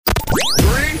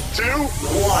2,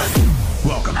 1.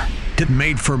 Welcome to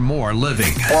Made for More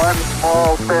Living. One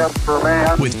small step for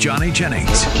man. With Johnny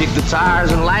Jennings. Kick the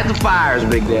tires and light the fires,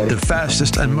 Big Daddy. The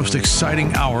fastest and most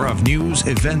exciting hour of news,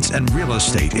 events, and real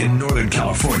estate in Northern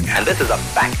California. And this is a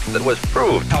fact that was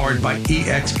proved. Powered by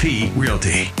eXp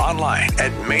Realty. Online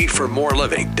at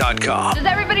madeformoreliving.com. Does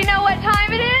everybody know what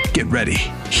time it is? Get ready.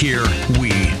 Here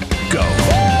we go.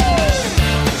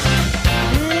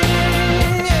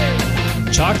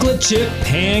 Chocolate chip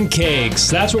pancakes.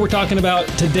 That's what we're talking about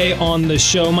today on the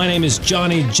show. My name is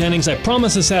Johnny Jennings. I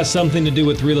promise this has something to do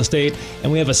with real estate,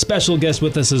 and we have a special guest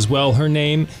with us as well. Her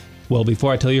name, well,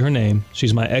 before I tell you her name,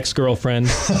 she's my ex-girlfriend.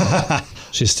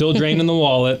 She's still draining the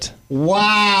wallet.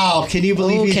 Wow. Can you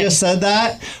believe you just said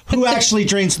that? Who actually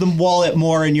drains the wallet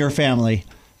more in your family?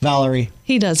 Valary.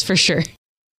 He does, for sure.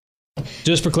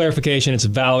 Just for clarification, it's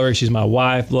Valary. She's my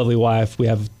wife, lovely wife. We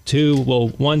have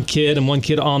one kid and one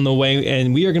kid on the way.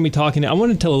 And we are going to be talking. I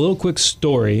want to tell a little quick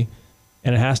story,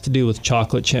 and it has to do with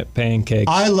chocolate chip pancakes.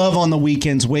 I love on the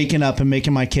weekends waking up and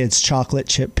making my kids chocolate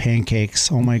chip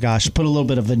pancakes. Oh my gosh. Put a little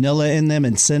bit of vanilla in them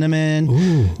and cinnamon.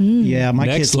 Ooh. Yeah, my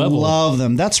Next kids level. love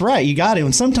them. That's right. You got it.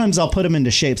 And sometimes I'll put them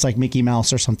into shapes like Mickey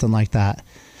Mouse or something like that.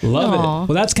 Love Aww. it.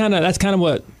 Well, that's kind of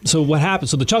what happened.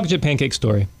 So the chocolate chip pancake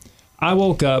story. I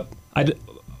woke up.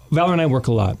 Valary and I work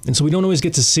a lot, and so we don't always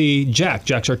get to see Jack.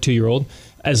 Jack's our 2-year-old,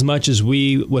 as much as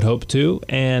we would hope to,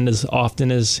 and as often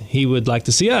as he would like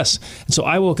to see us. And so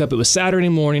I woke up. It was Saturday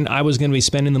morning. I was going to be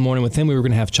spending the morning with him. We were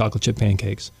going to have chocolate chip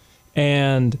pancakes,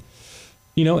 and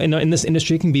in this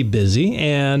industry, it can be busy.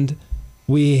 And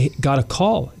we got a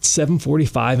call at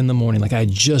 7:45 in the morning. Like I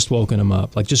had just woken him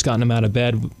up, like just gotten him out of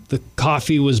bed. The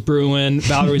coffee was brewing.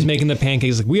 Valary was making the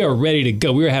pancakes. Like we are ready to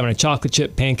go. We were having a chocolate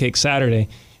chip pancake Saturday.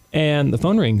 And the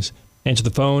phone rings. Answer the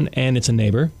phone, and it's a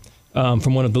neighbor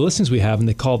from one of the listings we have, and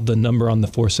they called the number on the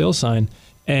for sale sign,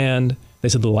 and they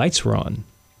said the lights were on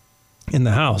in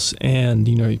the house. And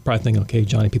you're probably thinking, okay,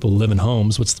 Johnny, people live in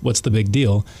homes. What's the big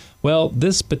deal? Well,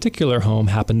 this particular home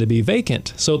happened to be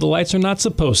vacant, so the lights are not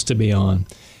supposed to be on.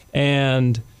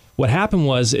 And what happened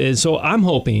so I'm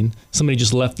hoping somebody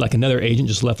just left, like another agent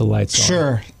just left the lights on.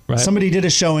 Sure. Right? Somebody did a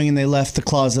showing and they left the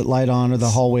closet light on or the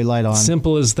hallway light on.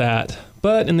 Simple as that.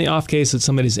 But in the off case that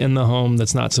somebody's in the home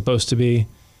that's not supposed to be,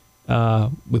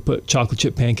 we put chocolate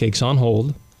chip pancakes on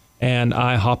hold, and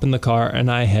I hop in the car and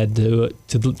I head to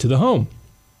the home.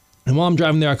 And while I'm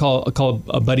driving there, I call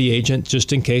a buddy agent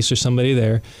just in case there's somebody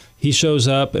there. He shows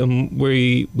up, and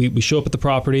we show up at the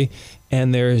property,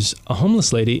 and there's a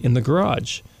homeless lady in the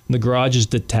garage. And the garage is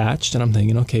detached, and I'm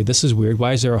thinking, okay, this is weird.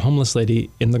 Why is there a homeless lady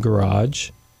in the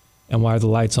garage, and why are the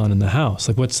lights on in the house?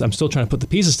 I'm still trying to put the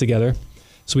pieces together.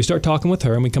 So we start talking with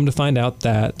her, and we come to find out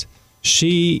that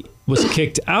she was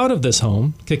kicked out of the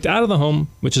home,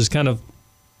 which is kind of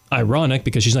ironic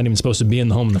because she's not even supposed to be in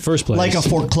the home in the first place. Like a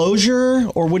foreclosure?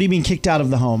 Or what do you mean kicked out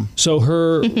of the home? So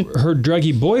her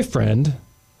druggy boyfriend,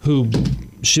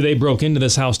 they broke into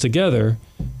this house together,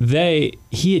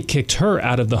 he had kicked her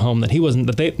out of the home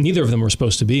neither of them were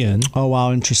supposed to be in. Oh,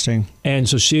 wow, interesting. And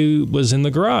so she was in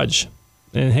the garage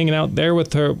and hanging out there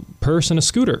with her purse and a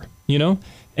scooter,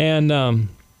 And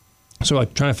so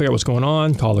like trying to figure out what's going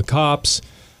on, call the cops.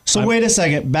 So wait a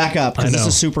second, back up, because this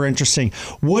is super interesting.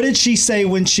 What did she say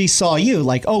when she saw you?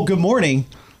 Like, oh, good morning.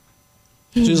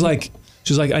 She's like,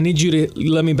 I need you to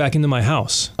let me back into my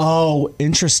house. Oh,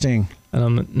 interesting. And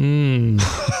I'm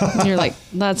like, You're like,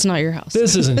 that's not your house.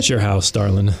 This isn't your house,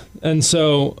 darling. And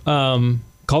so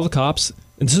call the cops.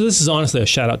 And so this is honestly a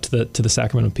shout out to the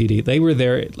Sacramento PD. They were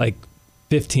there like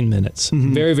 15 minutes,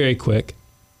 very, very quick.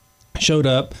 Showed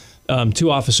up, 2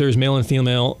 officers, male and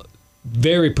female,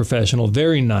 very professional,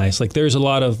 very nice. Like there's a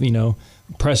lot of,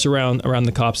 press around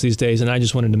the cops these days. And I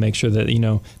just wanted to make sure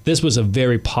that, this was a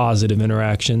very positive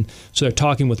interaction. So they're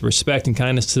talking with respect and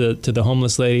kindness to the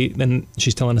homeless lady. Then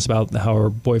she's telling us about how her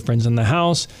boyfriend's in the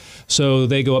house. So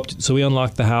they go up, so we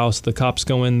unlock the house, the cops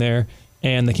go in there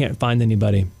and they can't find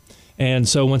anybody. And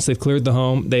so once they've cleared the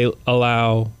home, they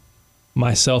allow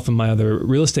myself and my other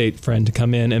real estate friend to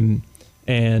come in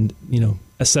and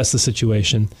assess the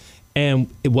situation. And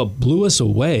what blew us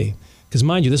away, because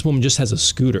mind you, this woman just has a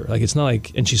scooter. Like it's not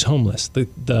like, and she's homeless.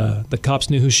 The cops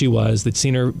knew who she was. They'd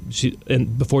seen her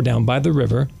before down by the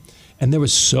river, and there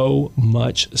was so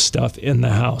much stuff in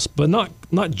the house, but not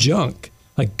junk,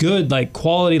 like good, like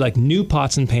quality, like new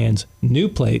pots and pans, new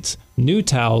plates, new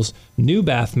towels, new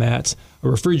bath mats, a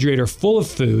refrigerator full of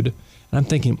food. And I'm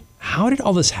thinking, how did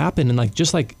all this happen in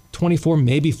just 24,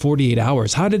 maybe 48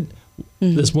 hours? How did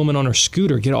this woman on her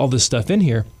scooter get all this stuff in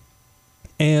here?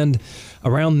 And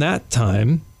around that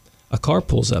time, a car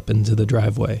pulls up into the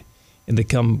driveway. and they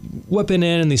come whipping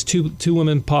in, and these two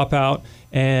women pop out,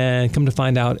 and come to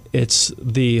find out it's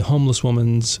the homeless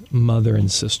woman's mother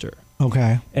and sister.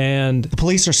 Okay. And the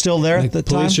police are still there at the time?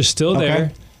 The police are still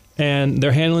there, and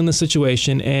they're handling the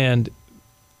situation, and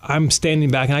I'm standing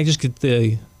back, and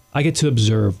I get to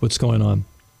observe what's going on.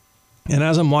 And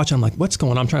as I'm watching, I'm like, what's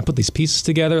going on? I'm trying to put these pieces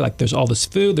together. Like, there's all this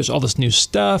food, there's all this new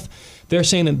stuff. They're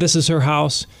saying that this is her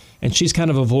house, and she's kind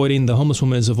of avoiding, the homeless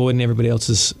woman is avoiding everybody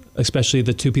else's, especially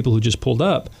the two people who just pulled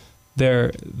up.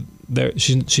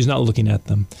 She's not looking at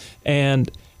them. And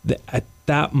at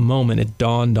that moment, it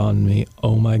dawned on me,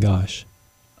 oh my gosh,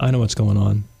 I know what's going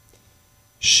on.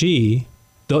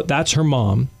 That's her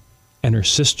mom and her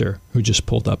sister who just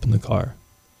pulled up in the car.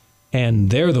 And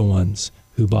they're the ones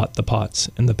who bought the pots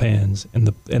and the pans and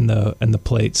the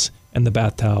plates and the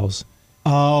bath towels.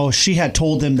 Oh, she had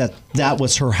told them that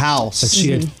was her house.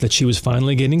 That she was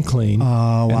finally getting clean. Oh,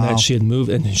 wow. And that she had moved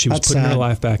and she was putting her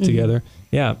life back together.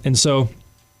 Yeah. And so,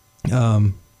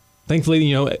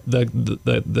 thankfully,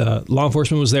 the law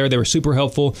enforcement was there. They were super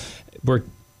helpful. We're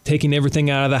taking everything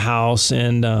out of the house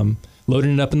and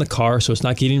loading it up in the car so it's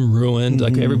not getting ruined.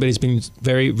 Like, everybody's being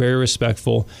very, very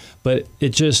respectful. But it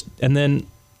just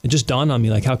dawned on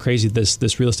me, like, how crazy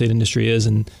this real estate industry is,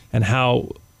 and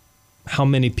how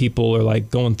many people are like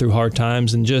going through hard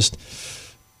times. And just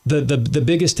the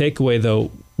biggest takeaway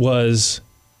though was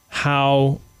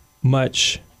how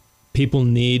much people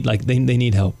need, like, they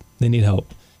need help. They need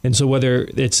help. And so whether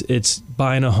it's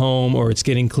buying a home or it's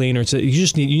getting clean, or you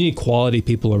need quality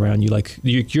people around you. Like,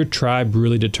 your tribe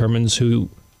really determines the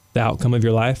outcome of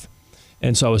your life.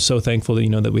 And so I was so thankful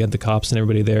that, that we had the cops and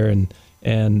everybody there.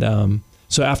 And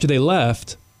so after they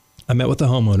left, I met with the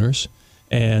homeowners,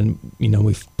 and,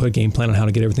 we put a game plan on how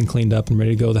to get everything cleaned up and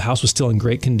ready to go. The house was still in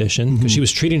great condition because she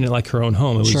was treating it like her own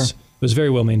home. It was very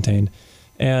well maintained.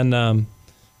 And that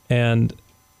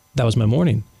was my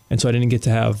morning. And so I didn't get to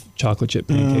have chocolate chip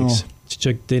pancakes.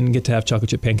 Didn't get to have chocolate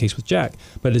chip pancakes with Jack.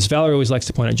 But as Valary always likes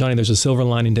to point out, Johnny, there's a silver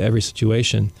lining to every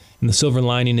situation. And the silver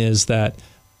lining is that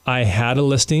I had a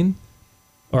listing,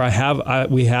 or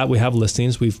we have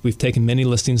listings. We've taken many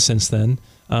listings since then.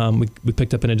 We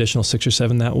picked up an additional 6 or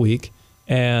 7 that week,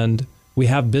 and we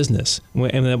have business,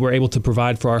 and that we're able to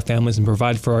provide for our families and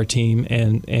provide for our team,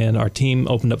 and our team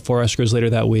opened up 4 escrows later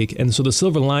that week. And so the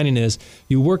silver lining is,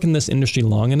 you work in this industry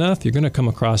long enough, you're going to come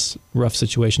across rough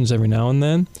situations every now and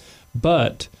then,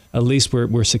 but at least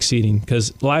we're succeeding,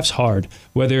 because life's hard.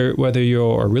 Whether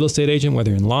you're a real estate agent,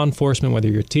 whether you're in law enforcement, whether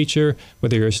you're a teacher,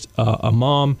 whether you're a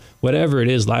mom, whatever it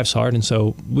is, life's hard. And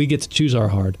so we get to choose our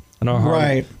hard. And our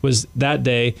hard was that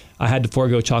day I had to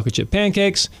forego chocolate chip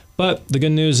pancakes. But the good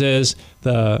news is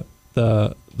the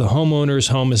homeowner's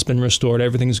home has been restored.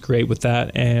 Everything's great with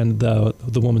that, and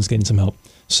the woman's getting some help.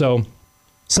 So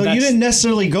you didn't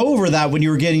necessarily go over that when you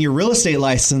were getting your real estate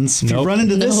license. If you run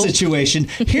into this situation,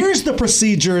 here's the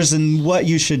procedures and what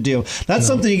you should do. That's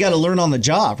something you got to learn on the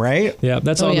job, right? Yeah,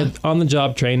 that's on the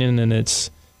job training, and it's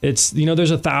there's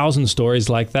 1,000 stories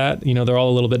like that. They're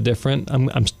all a little bit different. I'm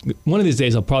one of these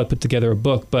days I'll probably put together a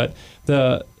book, but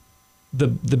the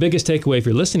biggest takeaway, if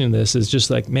you're listening to this, is just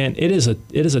like, man, it is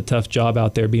a tough job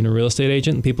out there being a real estate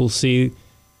agent. And people see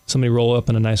somebody roll up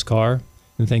in a nice car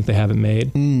and think they have it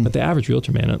made. But the average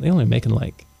realtor, man, they only making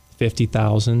like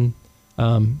 $50,000,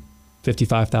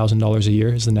 $55,000 a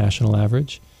year is the national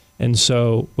average. And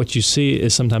so what you see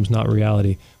is sometimes not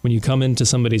reality. When you come into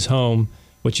somebody's home,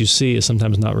 what you see is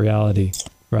sometimes not reality,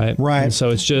 right? Right. And so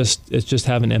it's just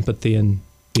having empathy and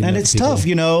it's tough,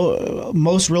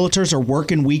 most realtors are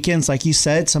working weekends, like you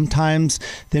said. Sometimes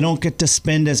they don't get to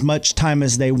spend as much time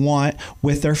as they want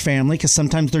with their family, because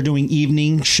sometimes they're doing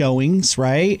evening showings,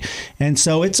 right? And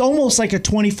so it's almost like a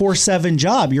 24/7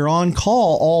 job. You're on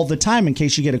call all the time in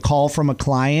case you get a call from a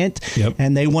client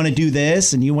and they want to do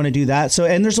this and you want to do that. So,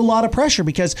 and there's a lot of pressure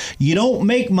because you don't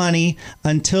make money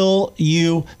until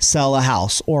you sell a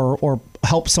house or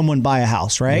help someone buy a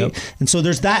house, right? Yep. And so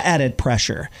there's that added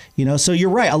pressure, so you're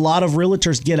right. A lot of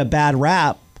realtors get a bad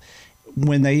rap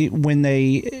when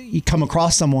you come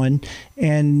across someone,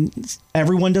 and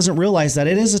everyone doesn't realize that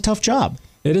it is a tough job.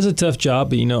 It is a tough job,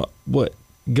 but what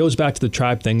goes back to the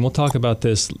tribe thing. We'll talk about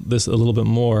this a little bit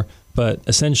more, but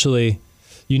essentially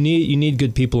you need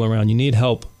good people around. You need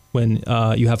help when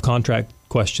you have contract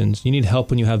questions. You need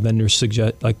help when you have vendors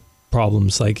suggest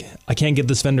problems like, I can't get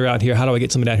this vendor out here. How do I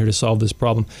get somebody out here to solve this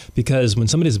problem? Because when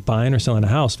somebody's buying or selling a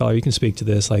house, Valary, you can speak to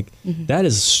this, that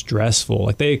is stressful.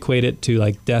 Like, they equate it to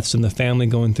like deaths in the family,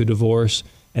 going through divorce,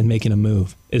 and making a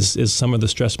move is some of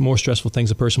the more stressful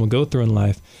things a person will go through in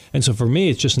life. And so for me,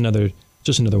 it's just another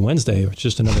just another Wednesday or it's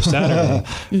just another Saturday.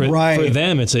 For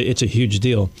them, it's a huge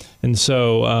deal. And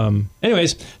so,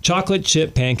 anyways, chocolate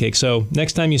chip pancake. So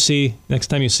next time you see,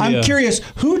 I'm curious,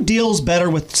 who deals better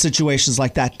with situations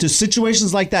like that? Do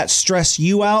situations like that stress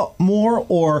you out more,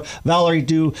 or Valary,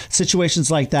 do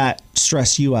situations like that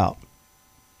stress you out?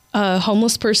 A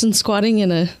homeless person squatting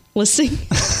in a listing.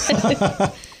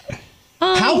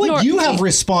 How would you have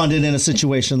responded in a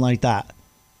situation like that?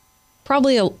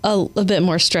 Probably a bit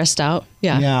more stressed out.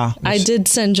 Yeah. I did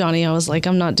send Johnny. I was like,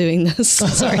 I'm not doing this.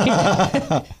 Sorry.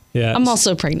 Yeah. I'm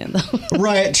also pregnant, though.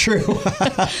 Right. True.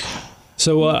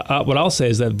 So what I'll say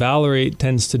is that Valary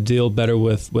tends to deal better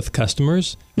with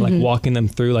customers, like walking them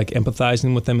through, like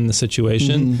empathizing with them in the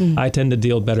situation. Mm-hmm. I tend to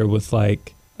deal better with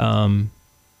like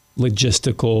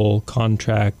logistical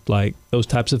contract, like those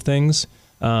types of things.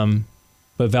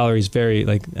 But Valary's very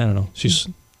like, I don't know, she's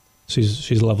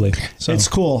lovely. So it's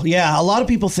cool. Yeah. A lot of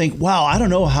people think, wow, I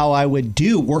don't know how I would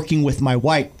do working with my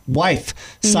wife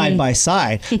side by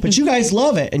side, but you guys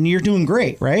love it and you're doing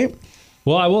great, right?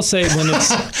 Well, I will say when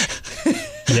it's,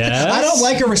 yes. I don't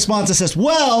like a response that says,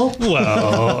 well,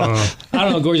 I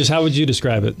don't know, Gorgeous, how would you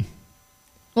describe it?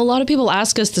 Well, a lot of people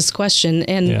ask us this question,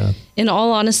 and in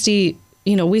all honesty,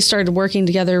 we started working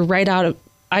together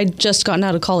I'd just gotten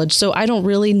out of college, so I don't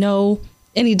really know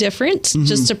any different,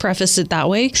 just to preface it that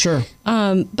way. Sure.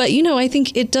 But, I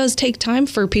think it does take time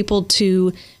for people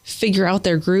to figure out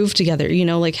their groove together,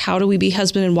 like how do we be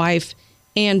husband and wife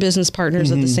and business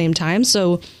partners at the same time?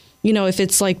 So, if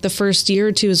it's like the first year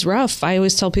or two is rough, I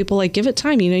always tell people like, give it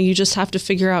time. You just have to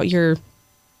figure out your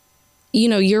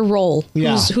role,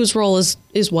 whose role is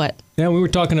what. Yeah. We were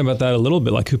talking about that a little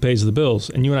bit, like who pays the bills,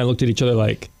 and you and I looked at each other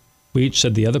like, we each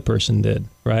said the other person did,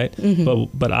 right? Mm-hmm.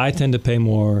 But I tend to pay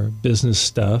more business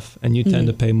stuff, and you tend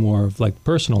to pay more of like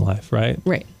personal life, right?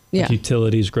 Right. Yeah. Like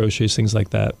utilities, groceries, things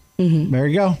like that. Mm-hmm. There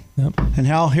you go. Yep. And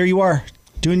Hal, here you are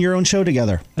doing your own show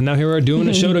together. And now here we are doing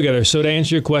a show together. So to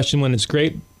answer your question, when it's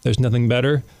great, there's nothing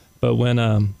better. But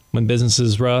when business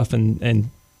is rough and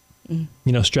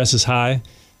stress is high,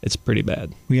 it's pretty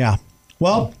bad. Yeah.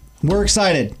 Well, we're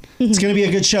excited. It's going to be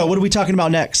a good show. What are we talking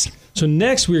about next? So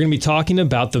next, we're going to be talking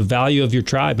about the value of your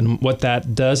tribe and what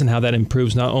that does and how that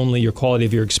improves not only your quality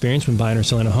of your experience when buying or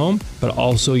selling a home, but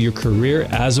also your career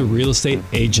as a real estate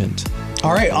agent.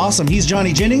 All right, awesome. He's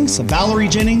Johnny Jennings, Valary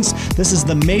Jennings. This is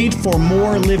the Made for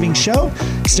More Living show.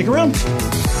 Stick around.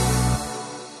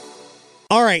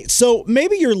 All right, so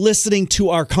maybe you're listening to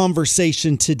our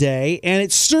conversation today and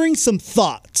it's stirring some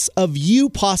thoughts of you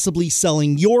possibly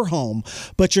selling your home,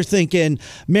 but you're thinking,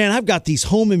 man, I've got these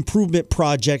home improvement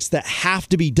projects that have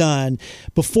to be done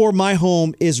before my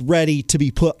home is ready to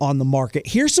be put on the market.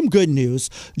 Here's some good news.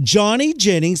 Johnny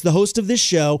Jennings, the host of this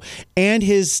show, and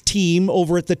his team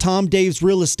over at the Tom Daves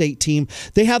Real Estate Team,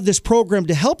 they have this program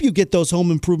to help you get those home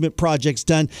improvement projects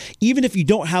done, even if you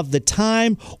don't have the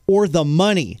time or the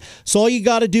money. So all you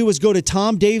got to do is go to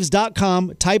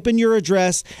tomdaves.com, type in your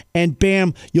address, and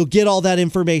bam, you'll get all that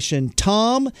information.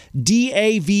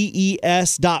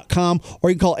 TomDaves.com,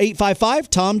 or you can call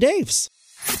 855-TOM-DAVES.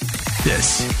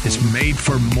 This is Made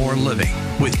for More Living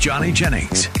with Johnny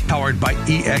Jennings, powered by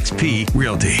eXp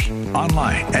Realty.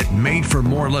 Online at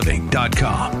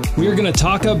madeformoreliving.com. We are going to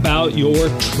talk about your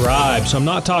tribe. So I'm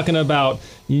not talking about,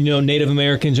 Native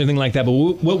Americans or anything like that, but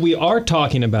what we are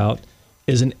talking about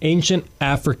is an ancient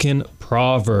African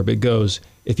proverb. It goes,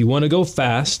 if you want to go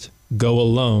fast, go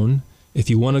alone. If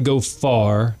you want to go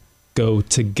far, go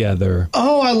together.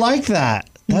 Oh, I like that.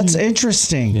 That's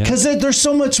interesting, because there's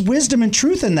so much wisdom and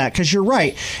truth in that, because you're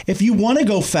right. If you want to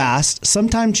go fast,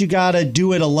 sometimes you got to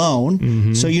do it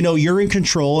alone. So, you're in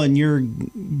control and you're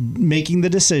making the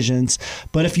decisions.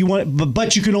 But if you want,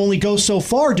 but you can only go so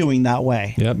far doing that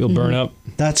way. Yep, you'll burn up.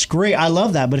 That's great. I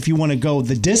love that. But if you want to go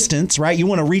the distance, right, you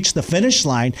want to reach the finish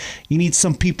line, you need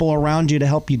some people around you to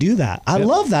help you do that. I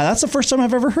love that. That's the first time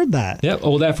I've ever heard that. Yep,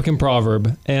 old African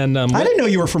proverb. And I didn't know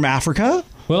you were from Africa.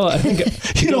 Well, I think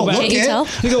you don't look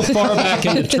it. You go far back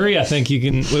in the tree. I think you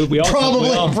can. We all probably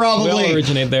we all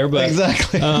originate there, but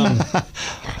exactly.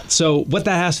 So what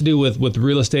that has to do with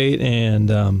real estate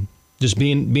and just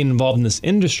being involved in this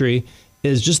industry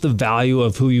is just the value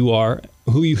of who you are,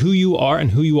 who you are,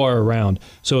 and who you are around.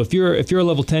 So if you're a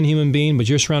level 10 human being, but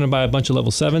you're surrounded by a bunch of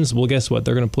level 7s, well, guess what?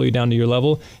 They're going to pull you down to your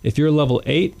level. If you're a level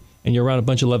 8 and you're around a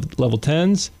bunch of level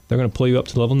 10s, they're going to pull you up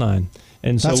to level 9.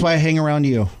 And so that's why I hang around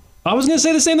you. I was going to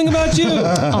say the same thing about you.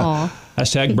 Aw.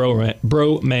 Hashtag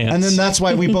bromance. And then that's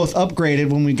why we both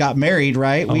upgraded when we got married,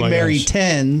 right? We married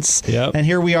 10s. Yep. And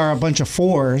here we are, a bunch of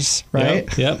 4s,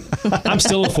 right? Yep. I'm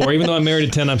still a 4. Even though I'm married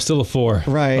to 10, I'm still a 4.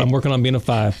 Right. I'm working on being a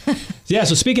 5. Yeah,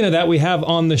 so speaking of that, we have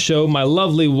on the show my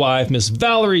lovely wife, Miss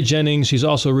Valary Jennings. She's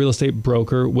also a real estate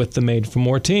broker with the Made for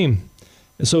More team.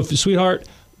 So, sweetheart,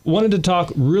 wanted to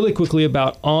talk really quickly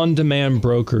about on-demand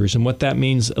brokers and what that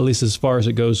means, at least as far as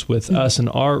it goes with us and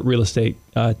our real estate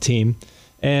team.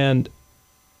 And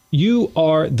you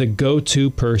are the go-to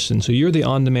person. So you're the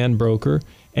on-demand broker.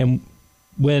 And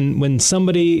when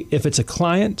somebody, if it's a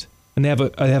client and they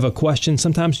have a question,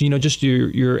 sometimes, just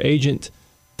your agent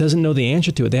doesn't know the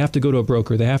answer to it. They have to go to a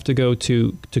broker. They have to go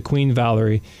to Queen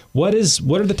Valary. What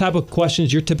are the type of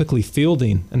questions you're typically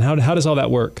fielding, and how does all that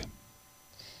work?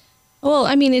 Well,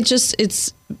 I mean,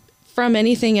 it's from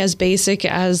anything as basic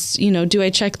as, do I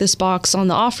check this box on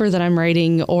the offer that I'm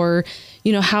writing, or,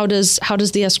 how does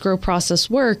the escrow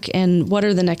process work, and what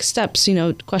are the next steps?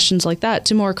 Questions like that,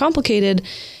 to more complicated,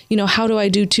 how do I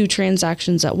do 2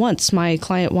 transactions at once? My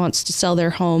client wants to sell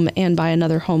their home and buy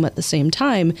another home at the same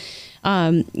time.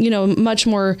 Much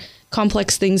more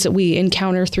complex things that we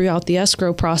encounter throughout the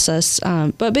escrow process.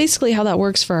 But basically how that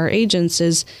works for our agents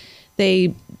is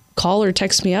they call or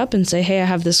text me up and say, hey, I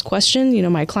have this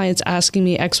question. My client's asking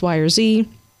me X, Y, or Z.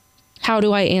 How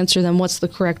do I answer them? What's the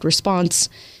correct response?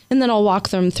 And then I'll walk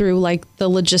them through like the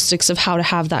logistics of how to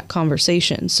have that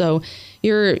conversation. So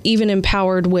you're even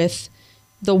empowered with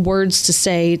the words to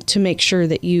say to make sure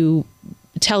that you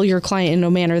tell your client in a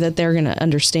manner that they're going to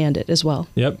understand it as well.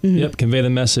 Yep. Convey the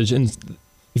message. And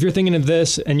if you're thinking of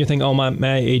this and you're thinking, oh,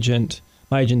 my agent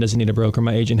doesn't need a broker.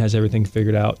 My agent has everything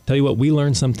figured out. Tell you what, we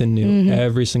learn something new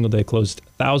every single day. Closed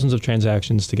thousands of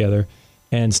transactions together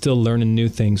and still learning new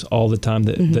things all the time.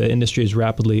 The industry is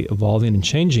rapidly evolving and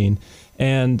changing.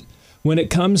 And when it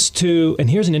comes to, and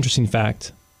here's an interesting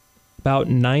fact, about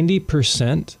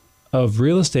 90% of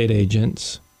real estate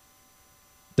agents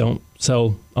don't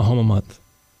sell a home a month.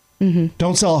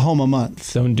 Don't sell a home a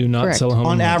month. Do not Correct. sell a home a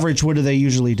month. On average, what do they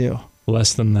usually do?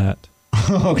 Less than that.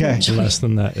 Okay. Less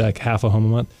than that, like half a home a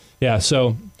month. Yeah,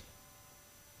 so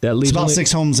that leaves it's about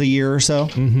 6 homes a year or so.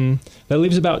 That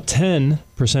leaves about 10%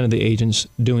 of the agents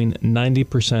doing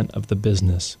 90% of the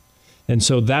business. And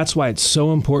so that's why it's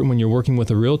so important when you're working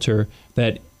with a realtor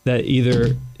that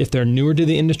either if they're newer to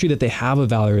the industry, that they have a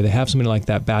Valary, or they have somebody like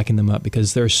that backing them up,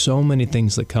 because there are so many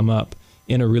things that come up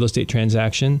in a real estate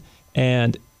transaction,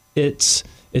 and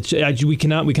we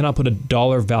cannot put a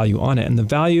dollar value on it. And the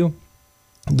value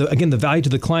to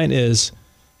the client is,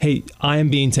 hey, I am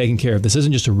being taken care of. This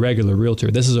isn't just a regular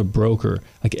realtor. This is a broker.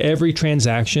 Like every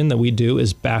transaction that we do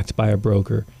is backed by a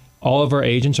broker. All of our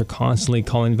agents are constantly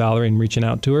calling Valary and reaching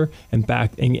out to her and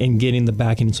getting the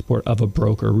backing and support of a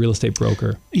broker, a real estate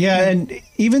broker. Yeah, and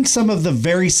even some of the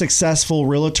very successful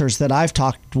realtors that I've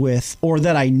talked with or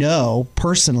that I know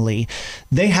personally,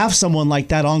 they have someone like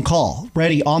that on call,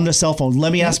 ready on the cell phone.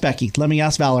 Let me ask Becky. Let me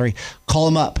ask Valary. Call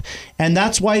them up. And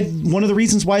that's why one of the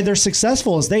reasons why they're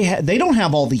successful is they don't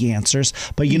have all the answers,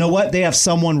 but you know what? They have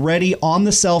someone ready on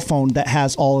the cell phone that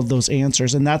has all of those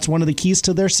answers, and that's one of the keys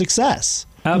to their success.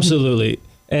 Absolutely.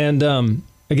 And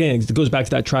again, it goes back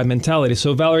to that tribe mentality.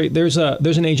 So Valary, there's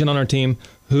an agent on our team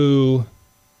who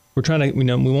we're trying to,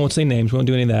 we won't say names, we won't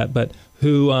do any of that, but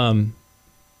who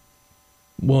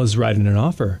was writing an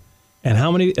offer. And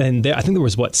I think there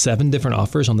was 7 different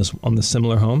offers on this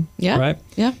similar home. Yeah. Right?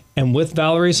 Yeah. And with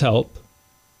Valary's help,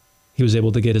 he was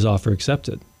able to get his offer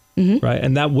accepted. Right.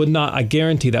 And I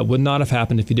guarantee that would not have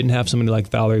happened if you didn't have somebody like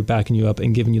Valary backing you up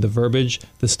and giving you the verbiage,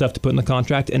 the stuff to put in the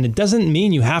contract. And it doesn't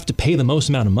mean you have to pay the most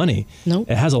amount of money.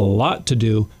 Nope. It has a lot to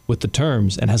do with the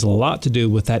terms and has a lot to do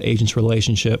with that agent's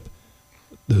relationship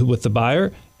with the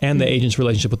buyer and the agent's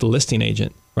relationship with the listing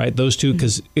agent, right? Those two,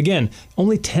 because again,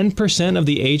 only 10% of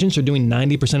the agents are doing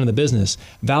 90% of the business.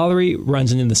 Valary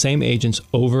runs into the same agents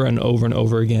over and over and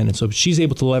over again. And so she's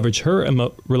able to leverage her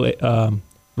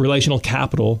relational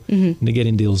capital into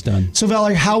getting deals done. So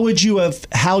Valary, how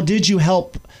did you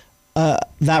help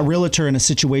that realtor in a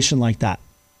situation like that?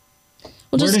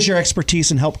 Where does your expertise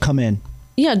and help come in?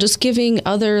 Yeah, just giving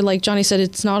other, like Johnny said,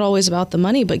 it's not always about the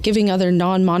money, but giving other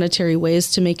non-monetary ways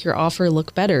to make your offer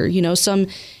look better. Some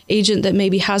agent that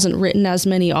maybe hasn't written as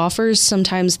many offers,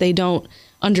 sometimes they don't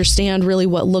understand really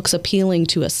what looks appealing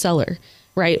to a seller,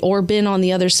 right? Or been on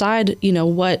the other side,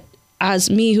 what, as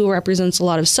me who represents a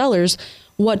lot of sellers,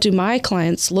 what do my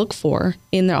clients look for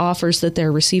in the offers that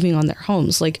they're receiving on their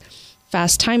homes? Like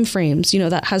fast time frames,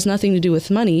 that has nothing to do with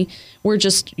money. We're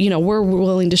just, we're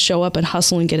willing to show up and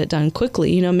hustle and get it done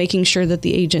quickly, making sure that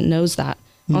the agent knows that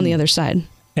on the other side.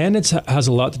 And it has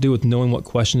a lot to do with knowing what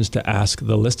questions to ask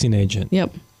the listing agent.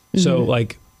 Yep. So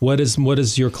like, what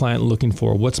is your client looking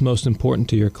for? What's most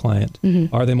important to your client?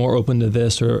 Are they more open to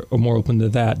this or more open to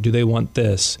that? Do they want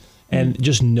this? And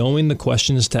just knowing the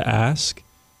questions to ask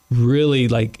really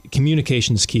like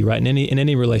communication is key, right? In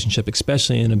any relationship,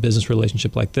 especially in a business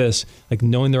relationship like this, like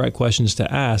knowing the right questions to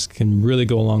ask can really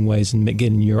go a long ways in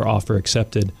getting your offer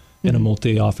accepted in a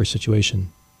multi-offer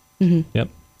situation. Yep.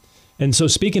 And so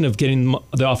speaking of getting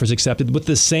the offers accepted, with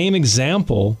the same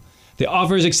example, the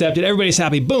offer is accepted, everybody's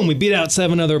happy, boom, we beat out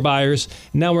 7 other buyers.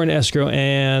 Now we're in escrow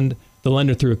and the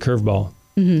lender threw a curveball,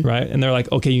 right? And they're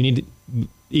like, okay, you need to,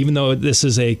 even though this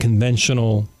is a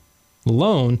conventional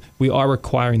loan, we are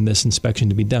requiring this inspection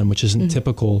to be done, which isn't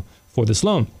typical for this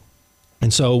loan.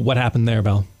 And so what happened there,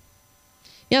 Val?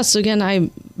 Yeah, so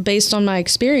again, based on my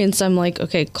experience, I'm like,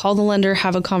 okay, call the lender,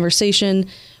 have a conversation.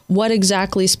 What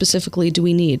exactly specifically do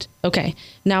we need? Okay,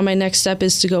 now my next step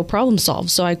is to go problem solve.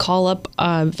 So I call up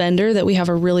a vendor that we have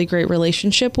a really great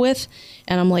relationship with,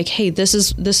 and I'm like, hey, this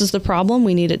is the problem.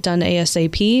 We need it done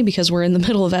ASAP because we're in the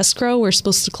middle of escrow. We're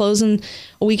supposed to close in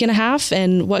a week and a half,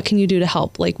 and what can you do to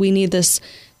help? Like, we need this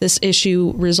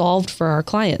issue resolved for our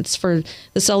clients, for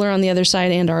the seller on the other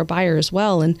side and our buyer as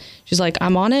well. And she's like,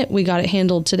 I'm on it. We got it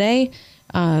handled today.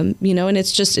 And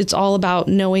it's all about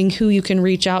knowing who you can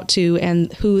reach out to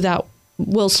and who that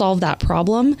will solve that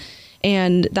problem.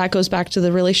 And that goes back to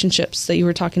the relationships that you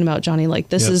were talking about, Johnny. Like,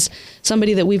 this is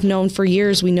somebody that we've known for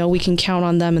years. We know we can count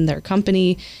on them and their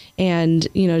company, and,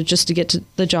 just to get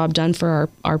the job done for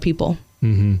our people.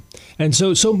 And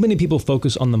so many people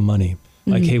focus on the money.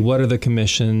 Like, hey, what are the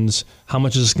commissions? How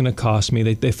much is this going to cost me?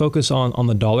 They focus on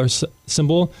the dollar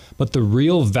symbol, but the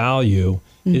real value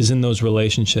is in those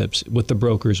relationships with the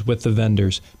brokers, with the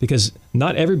vendors, because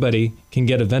not everybody can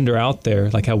get a vendor out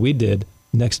there like how we did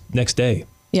next day,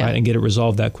 right, and get it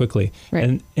resolved that quickly.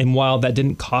 Right. And while that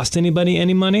didn't cost anybody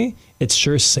any money, it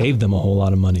sure saved them a whole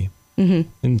lot of money. And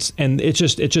it's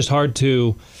just hard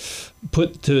to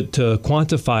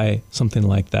quantify something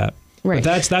like that. Right.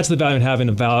 But that's the value in having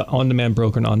on-demand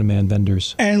broker and on-demand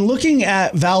vendors. And looking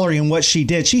at Valary and what she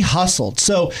did, she hustled.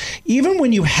 So even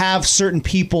when you have certain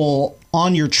people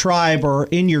on your tribe or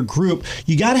in your group,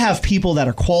 you got to have people that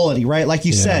are quality, right? Like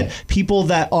you said, people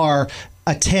that are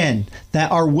a 10,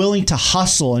 that are willing to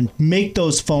hustle and make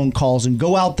those phone calls and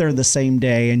go out there the same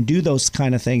day and do those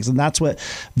kind of things. And that's what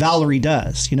Valary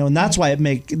does, and that's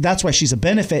why she's a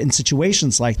benefit in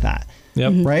situations like that.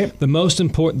 Yep. Right? The most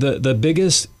important, the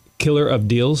biggest killer of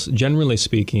deals, generally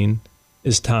speaking,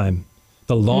 is time.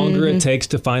 The longer it takes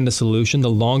to find a solution, the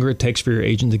longer it takes for your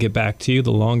agent to get back to you,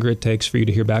 the longer it takes for you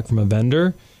to hear back from a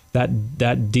vendor,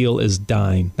 that deal is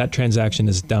dying. That transaction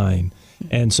is dying.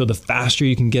 And so the faster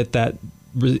you can get that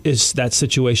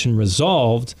situation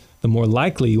resolved, the more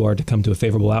likely you are to come to a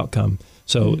favorable outcome.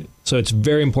 So it's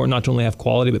very important not to only have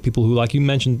quality, but people who, like you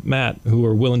mentioned, Matt, who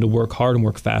are willing to work hard and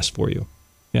work fast for you.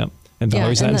 Yeah. And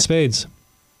Valary's that in spades.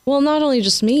 Well, not only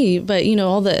just me, but,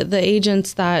 all the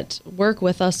agents that work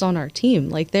with us on our team,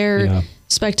 like, they're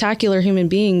spectacular human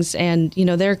beings, and,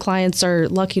 their clients are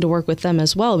lucky to work with them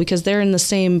as well, because they're in the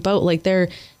same boat. Like, they're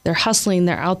hustling,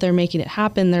 they're out there making it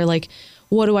happen. They're like,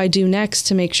 what do I do next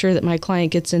to make sure that my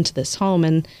client gets into this home?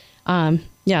 And,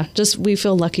 we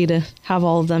feel lucky to have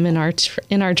all of them in our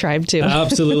tribe too.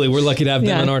 Absolutely. We're lucky to have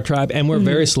them in our tribe, and we're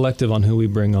very selective on who we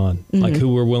bring on, like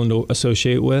who we're willing to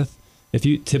associate with. If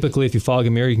you fog a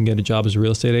mirror, you can get a job as a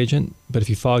real estate agent. But if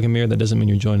you fog a mirror, that doesn't mean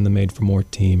you're joining the Made for More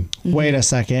team. Wait a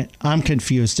second. I'm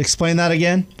confused. Explain that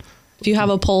again. If you have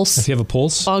a pulse.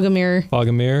 Fog a mirror.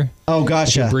 Oh, gotcha.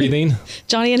 If you're breathing.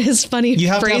 Johnny and his funny phrases. You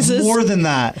have to have more than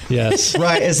that. Yes.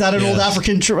 Right. Is that an old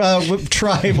African tribal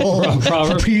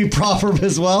proverb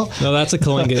as well? No, that's a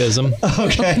Kalingaism.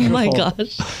 Okay. Oh, my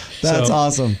gosh. That's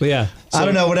awesome. But yeah. I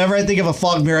don't know. Whenever I think of a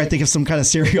fog mirror, I think of some kind of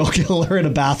serial killer in a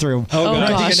bathroom. Oh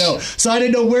gosh. So I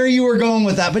didn't know where you were going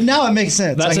with that, but now it makes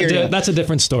sense. That's a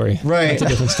different story. Right. That's a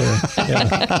different story.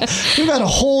 Yeah. We've got a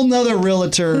whole nother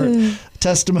realtor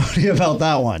testimony about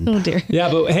that one. Oh, dear.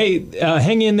 Yeah, but hey,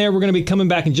 hang in there. We're going to be coming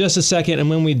back in just a second. And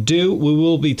when we do, we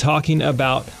will be talking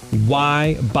about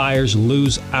why buyers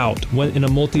lose out. When in a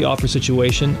multi-offer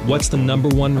situation, what's the number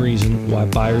one reason why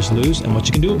buyers lose and what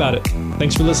you can do about it.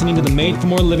 Thanks for listening to the Made for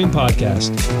More Living podcast.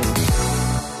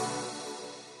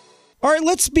 All right,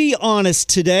 let's be honest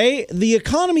today. The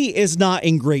economy is not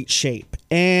in great shape.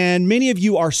 And many of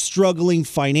you are struggling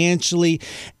financially,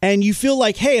 and you feel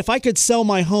like, hey, if I could sell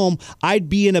my home, I'd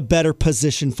be in a better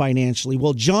position financially.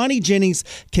 Well, Johnny Jennings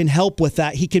can help with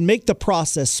that. He can make the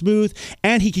process smooth,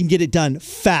 and he can get it done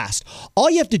fast. All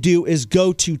you have to do is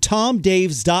go to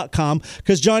tomdaves.com,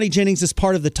 because Johnny Jennings is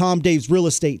part of the Tom Daves real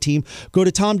estate team. Go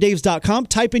to tomdaves.com,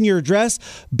 type in your address.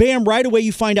 Bam, right away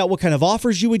you find out what kind of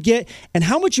offers you would get and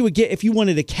how much you would get if you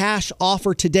wanted a cash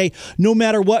offer today, no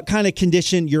matter what kind of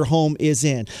condition your home is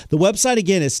is in. The website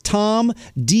again is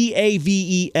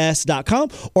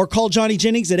tomdaves.com or call Johnny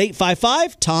Jennings at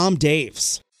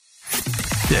 855-TOM-DAVES.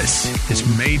 This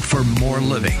is Made for More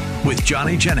Living with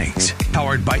Johnny Jennings,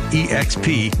 powered by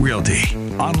eXp Realty.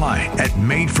 Online at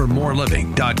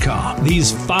madeformoreliving.com.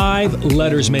 These 5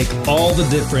 letters make all the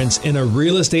difference in a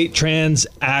real estate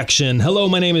transaction. Hello,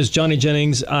 my name is Johnny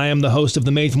Jennings. I am the host of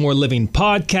the Made for More Living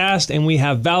podcast, and we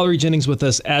have Valary Jennings with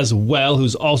us as well,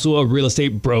 who's also a real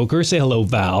estate broker. Say hello,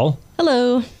 Val.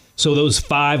 Hello. So those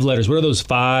 5 letters, what are those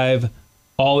 5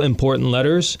 all-important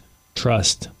letters?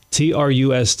 Trust. Trust.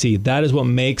 That is what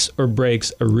makes or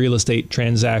breaks a real estate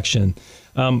transaction.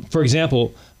 For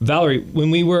example, Valary, when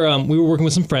we were working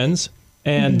with some friends,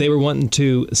 and they were wanting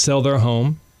to sell their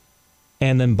home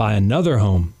and then buy another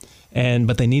home,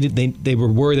 but they were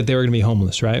worried that they were going to be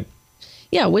homeless, right?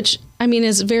 Yeah, which I mean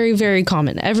is very, very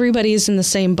common. Everybody's in the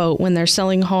same boat when they're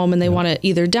selling a home and they want to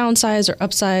either downsize or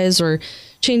upsize or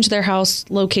change their house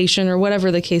location or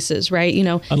whatever the case is, right?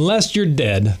 Unless you're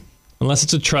dead. Unless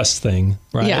it's a trust thing,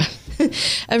 right? Yeah.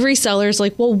 Every seller's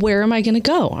like, well, where am I going to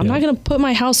go? I'm not going to put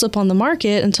my house up on the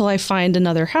market until I find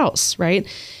another house, right?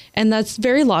 And that's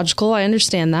very logical. I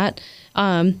understand that.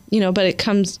 But it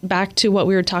comes back to what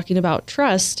we were talking about,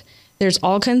 trust. There's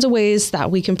all kinds of ways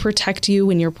that we can protect you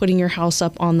when you're putting your house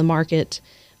up on the market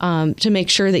to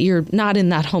make sure that you're not in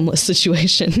that homeless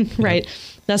situation, right? Yeah.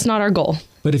 That's not our goal.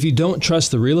 But if you don't trust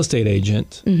the real estate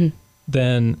agent,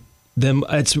 then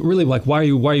it's really like, why are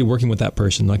you working with that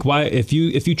person? Like, why, if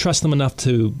you trust them enough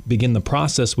to begin the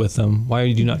process with them, why do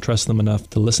you not trust them enough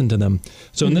to listen to them?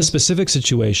 So in this specific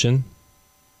situation,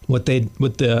 they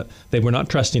were not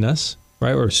trusting us,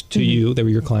 right? Or to you, they were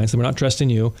your clients. They were not trusting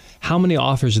you. How many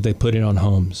offers did they put in on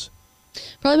homes?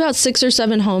 Probably about 6 or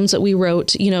 7 homes that we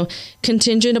wrote,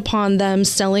 contingent upon them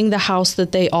selling the house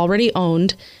that they already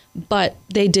owned, but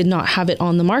they did not have it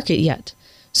on the market yet.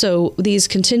 So these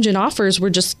contingent offers were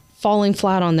just falling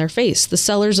flat on their face. The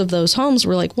sellers of those homes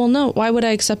were like, well, no, why would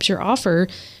I accept your offer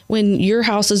when your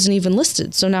house isn't even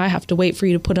listed? So now I have to wait for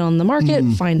you to put it on the market,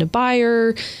 find a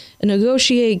buyer,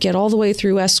 negotiate, get all the way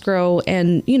through escrow.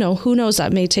 And, who knows,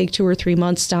 that may take 2 or 3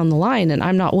 months down the line. And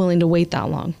I'm not willing to wait that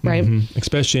long, right?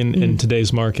 Especially in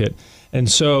today's market.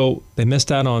 And so they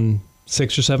missed out on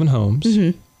 6 or 7 homes.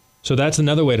 So that's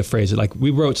another way to phrase it. Like,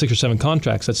 we wrote 6 or 7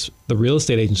 contracts. That's the real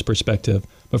estate agent's perspective.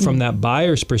 But from that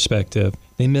buyer's perspective,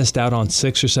 they missed out on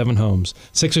 6 or 7 homes.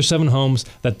 6 or 7 homes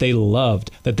that they loved,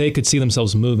 that they could see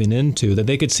themselves moving into, that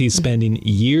they could see spending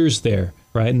years there,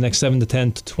 right? The next 7 to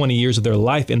 10 to 20 years of their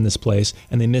life in this place.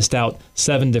 And they missed out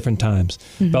 7 different times.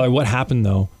 Valary, what happened,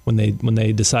 though, when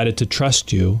they decided to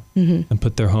trust you and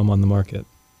put their home on the market?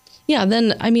 Yeah,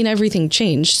 then, everything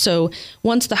changed. So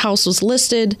once the house was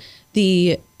listed,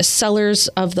 the sellers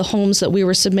of the homes that we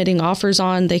were submitting offers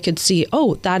on, they could see,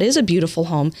 oh, that is a beautiful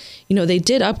home. They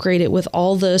did upgrade it with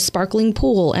all the sparkling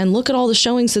pool, and look at all the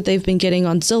showings that they've been getting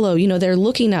on Zillow. They're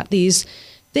looking at these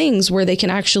things where they can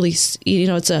actually,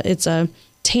 it's a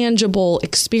tangible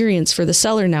experience for the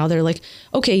seller now. They're like,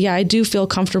 okay, yeah, I do feel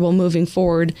comfortable moving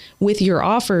forward with your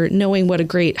offer, knowing what a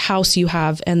great house you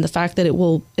have and the fact that it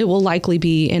will likely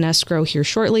be in escrow here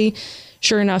shortly.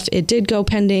 Sure enough, it did go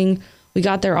pending. We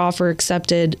got their offer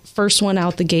accepted, first one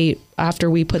out the gate after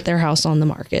we put their house on the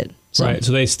market. So, right.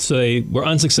 So they were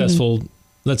unsuccessful,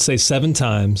 let's say 7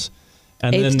 times.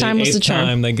 And then the 8th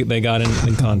time they got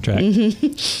in contract.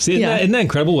 See, isn't that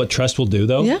incredible what trust will do,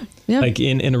 though? Yeah. Like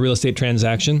in a real estate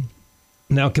transaction.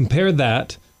 Now compare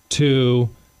that to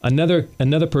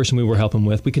another person we were helping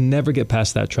with. We can never get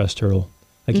past that trust hurdle.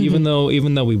 Like even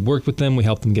though we worked with them, we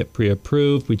helped them get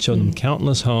pre-approved. We showed them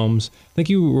countless homes. I think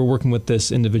you were working with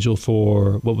this individual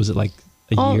for, what was it, like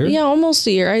a year? Yeah, almost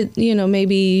a year.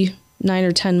 Maybe 9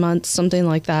 or 10 months, something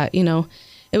like that.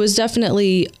 It was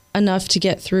definitely enough to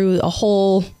get through a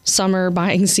whole summer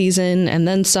buying season and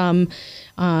then some.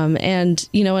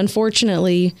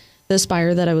 Unfortunately, this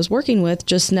buyer that I was working with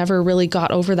just never really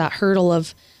got over that hurdle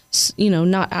of,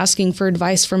 not asking for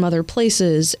advice from other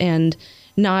places and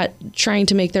not trying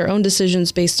to make their own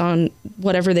decisions based on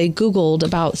whatever they Googled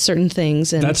about certain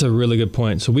things. And that's a really good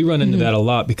point. So we run into that a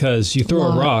lot because you throw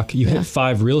a rock, you hit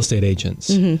 5 real estate agents,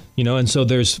 and so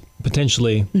there's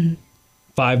potentially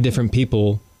 5 different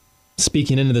people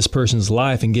speaking into this person's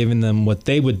life and giving them what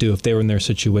they would do if they were in their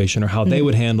situation or how they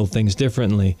would handle things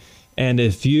differently. And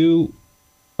if you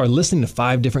are listening to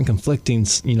 5 different conflicting,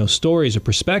 stories or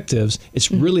perspectives,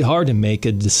 it's really hard to make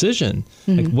a decision.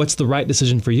 Like, what's the right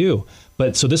decision for you?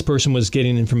 But so this person was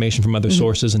getting information from other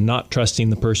sources and not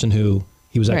trusting the person who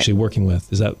he was actually working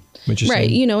with. Is that what you're saying?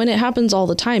 Right. And it happens all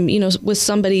the time, with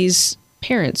somebody's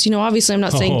parents. Obviously I'm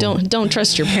not saying don't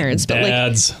trust your parents, but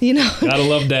dads. Gotta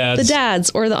love dads. The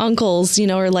dads or the uncles,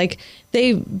 or like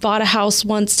they bought a house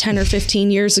once 10 or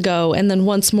 15 years ago and then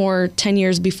once more 10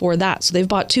 years before that. So they've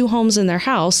bought 2 homes in their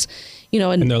house,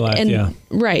 in their life, yeah.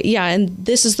 Right. Yeah. And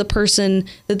this is the person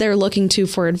that they're looking to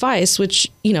for advice,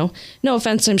 which, no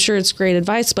offense, I'm sure it's great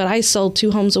advice, but I sell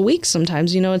 2 homes a week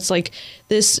sometimes. It's like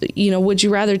this, would you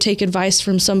rather take advice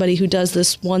from somebody who does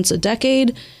this once a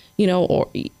decade,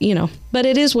 but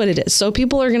it is what it is. So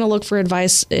people are going to look for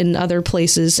advice in other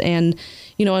places. And,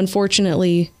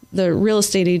 unfortunately, the real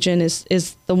estate agent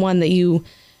is the one that you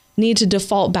need to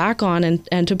default back on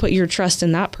and to put your trust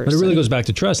in that person. But it really goes back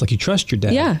to trust. Like you trust your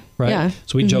dad. Yeah. Right. Yeah.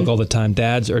 So we joke all the time,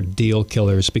 dads are deal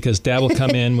killers because dad will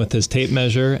come in with his tape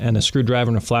measure and a screwdriver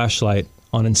and a flashlight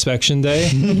on inspection day.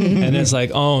 And it's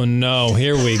like, oh no,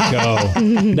 here we go.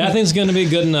 Nothing's going to be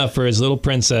good enough for his little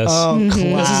princess. Oh,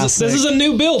 classic. This is a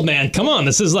new build, man. Come on.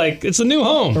 This is like, it's a new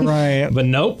home. Right. But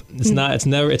nope, it's not. It's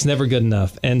never good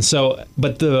enough. And so,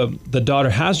 but the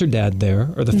daughter has her dad there,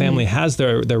 or the family has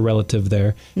their relative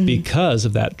there because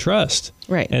of that trust.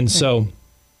 Right. And so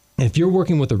if you're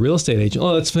working with a real estate agent,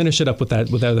 let's finish it up with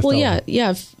that other fellow.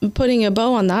 Yeah. Putting a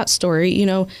bow on that story,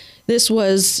 this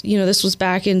was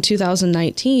back in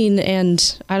 2019,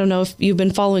 and I don't know if you've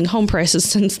been following home prices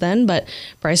since then, but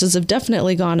prices have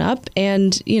definitely gone up.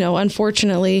 And,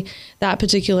 unfortunately, that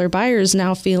particular buyer is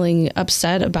now feeling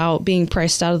upset about being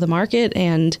priced out of the market.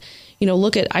 And,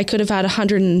 I could have had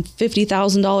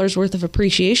 $150,000 worth of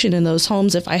appreciation in those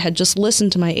homes if I had just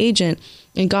listened to my agent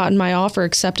and gotten my offer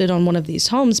accepted on one of these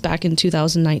homes back in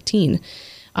 2019.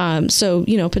 So,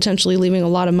 potentially leaving a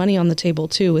lot of money on the table,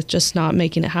 too, with just not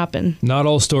making it happen. Not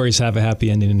all stories have a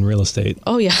happy ending in real estate.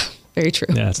 Oh, yeah. Very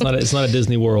true. Yeah, it's not a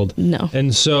Disney World. No.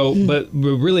 And so, but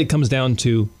really it comes down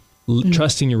to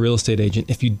trusting your real estate agent.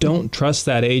 If you don't trust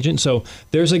that agent, so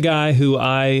there's a guy who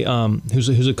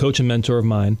who's a coach and mentor of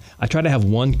mine. I try to have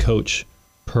one coach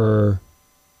per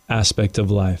aspect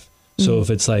of life. So if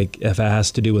it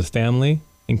has to do with family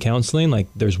and counseling, like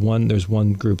there's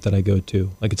one group that I go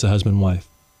to, like it's a husband and wife.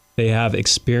 They have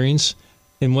experience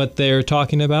in what they're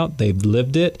talking about. They've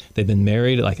lived it. They've been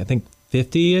married like I think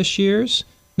 50-ish years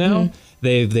now.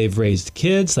 They've raised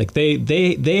kids. Like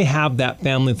they have that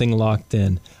family thing locked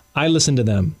in. I listen to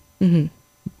them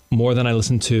more than I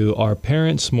listen to our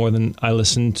parents, more than I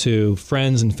listen to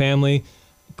friends and family,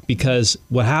 because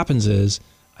what happens is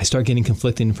I start getting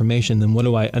conflicting information. Then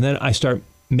and then I start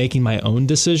making my own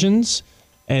decisions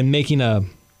and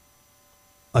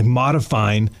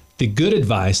modifying the good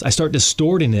advice. I start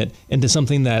distorting it into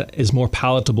something that is more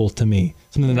palatable to me,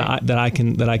 something that I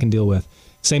can deal with.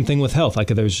 Same thing with health. Like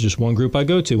there's just one group I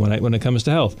go to when it comes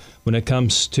to health. When it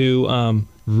comes to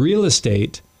real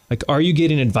estate, like are you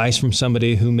getting advice from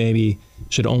somebody who maybe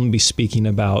should only be speaking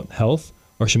about health,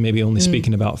 or should maybe only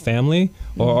speaking about family,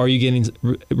 or are you getting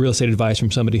real estate advice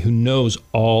from somebody who knows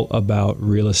all about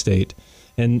real estate?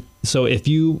 And so if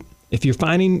you're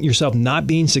finding yourself not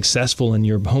being successful in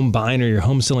your home buying or your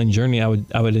home selling journey, I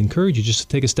would encourage you just to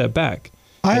take a step back.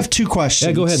 I have 2 questions.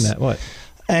 Yeah, go ahead, Matt. What?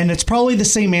 And it's probably the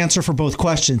same answer for both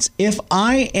questions. If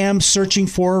I am searching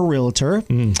for a realtor,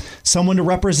 someone to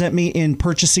represent me in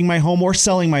purchasing my home or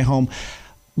selling my home,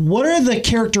 what are the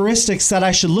characteristics that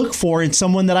I should look for in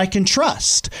someone that I can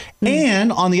trust?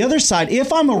 And on the other side,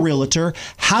 if I'm a realtor,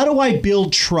 how do I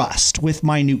build trust with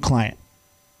my new client?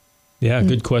 Yeah,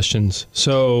 good questions.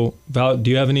 So, Val,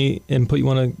 do you have any input you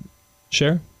want to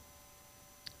share?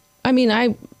 I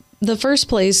mean, the first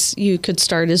place you could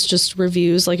start is just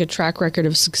reviews, like a track record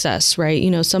of success,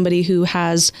 right? Somebody who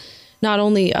has not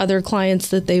only other clients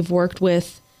that they've worked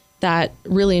with that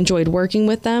really enjoyed working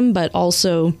with them, but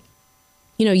also,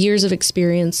 years of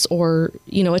experience or,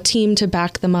 a team to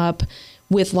back them up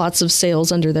with lots of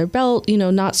sales under their belt,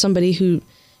 not somebody who,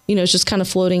 is just kind of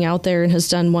floating out there and has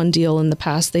done one deal in the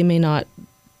past. They may not,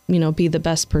 be the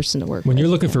best person to work with. When you're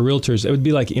looking for realtors, it would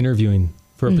be like interviewing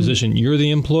for a position. You're the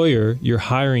employer, you're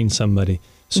hiring somebody.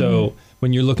 So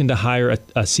when you're looking to hire a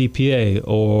CPA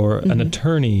or an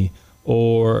attorney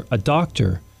or a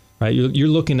doctor, right? You're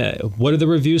looking at what do the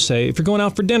reviews say? If you're going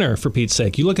out for dinner, for Pete's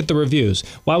sake, you look at the reviews.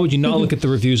 Why would you not look at the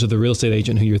reviews of the real estate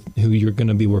agent who you're going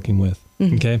to be working with?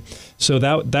 Okay, so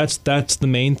that's the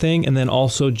main thing, and then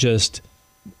also just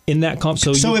in that comp.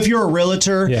 So if you're a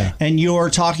realtor Yeah. and you're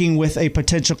talking with a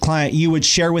potential client, you would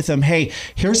share with them, hey,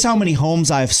 here's how many homes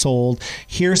I've sold.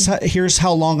 Here's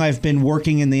how long I've been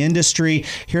working in the industry.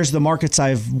 Here's the markets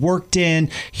I've worked in.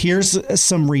 Here's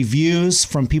some reviews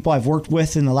from people I've worked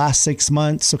with in the last 6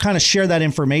 months. So kind of share that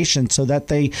information so that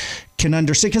they can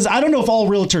understand. Because I don't know if all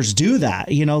realtors do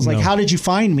that. You know, it's like, how did you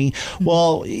find me?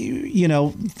 Well, you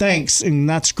know, thanks. And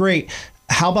that's great.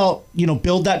 How about, you know,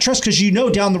 build that trust? Because, you know,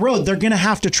 down the road, they're going to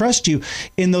have to trust you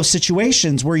in those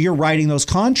situations where you're writing those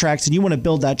contracts and you want to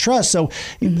build that trust. So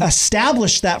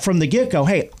establish that from the get-go.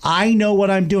 Hey, I know what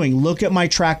I'm doing. Look at my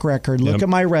track record. Look at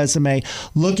my resume.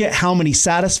 Look at how many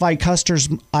satisfied customers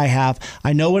I have.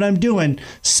 I know what I'm doing.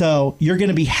 So you're going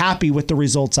to be happy with the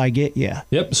results I get you.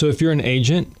 Yep. So if you're an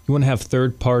agent, you want to have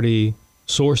third-party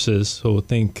sources. So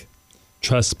think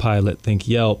Trustpilot, think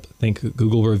Yelp, think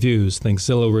Google reviews, think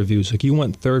Zillow reviews. Like, you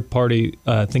want third-party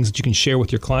things that you can share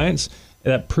with your clients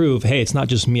that prove, hey, it's not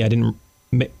just me. I didn't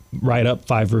write up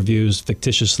 5 reviews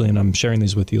fictitiously and I'm sharing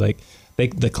these with you. Like,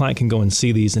 the client can go and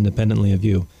see these independently of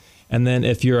you. And then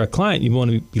if you're a client, you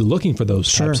want to be looking for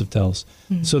those types of tells.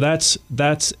 So that's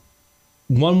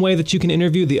one way that you can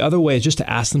interview. The other way is just to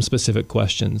ask them specific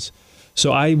questions.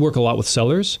 So I work a lot with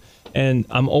sellers, and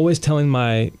I'm always telling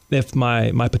my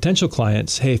potential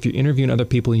clients, hey, if you're interviewing other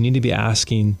people, you need to be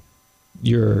asking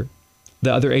the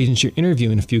other agents you're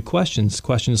interviewing a few questions.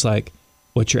 Questions like,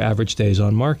 what's your average days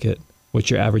on market? What's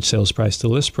your average sales price to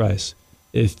list price?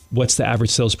 What's the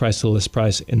average sales price to list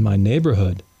price in my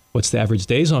neighborhood? What's the average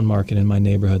days on market in my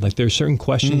neighborhood? Like, there's certain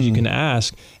questions you can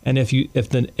ask, and if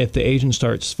the agent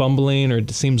starts fumbling or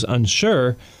seems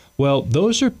unsure, well,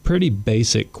 those are pretty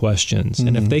basic questions.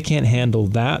 And if they can't handle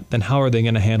that, then how are they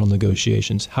going to handle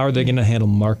negotiations? How are they going to handle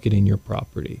marketing your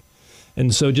property?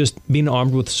 And so just being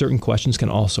armed with certain questions can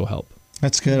also help.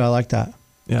 That's good. I like that.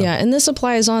 Yeah. And this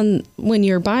applies on when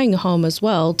you're buying a home as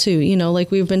well, too. You know,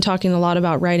 like we've been talking a lot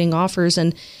about writing offers,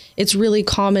 and it's really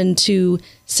common to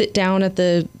sit down at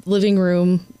the living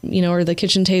room, you know, or the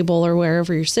kitchen table or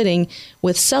wherever you're sitting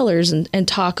with sellers and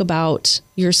talk about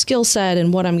your skill set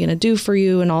and what I'm going to do for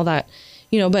you and all that,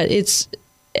 you know, but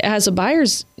as a buyer,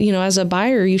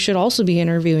 you should also be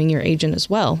interviewing your agent as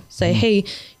well. Say, hey,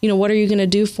 you know, what are you going to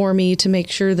do for me to make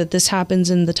sure that this happens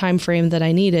in the time frame that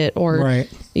I need it? Or,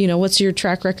 you know, what's your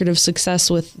track record of success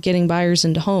with getting buyers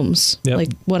into homes?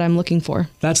 Like what I'm looking for.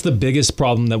 That's the biggest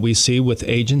problem that we see with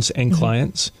agents and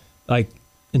clients, like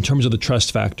in terms of the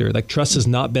trust factor. Like, trust has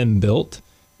not been built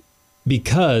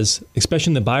because,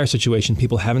 especially in the buyer situation,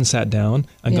 people haven't sat down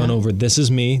and gone over, this is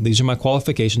me, these are my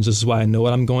qualifications, this is why I know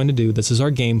what I'm going to do, this is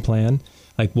our game plan.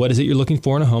 Like, what is it you're looking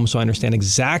for in a home? So I understand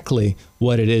exactly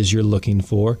what it is you're looking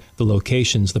for, the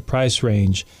locations, the price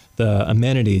range, the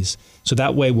amenities. So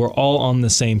that way we're all on the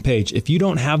same page. If you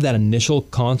don't have that initial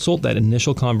consult, that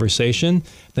initial conversation,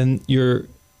 then you're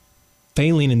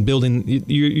failing in building,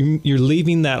 you're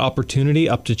leaving that opportunity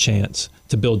up to chance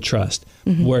to build trust.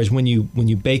 Whereas when you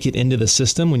bake it into the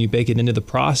system, when you bake it into the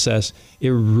process, it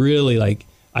really, like,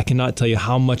 I cannot tell you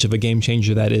how much of a game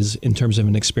changer that is in terms of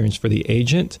an experience for the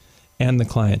agent and the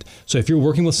client. So if you're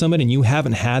working with somebody and you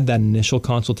haven't had that initial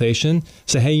consultation,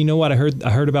 say, hey, you know what, I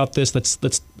heard about this.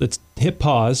 Let's hit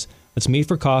pause. Let's meet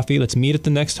for coffee. Let's meet at the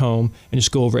next home and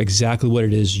just go over exactly what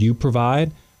it is you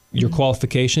provide, your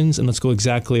qualifications, and let's go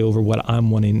exactly over what I'm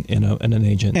wanting in an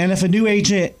agent. And if a new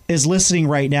agent is listening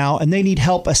right now and they need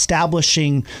help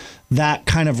establishing that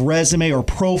kind of resume or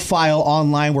profile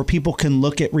online where people can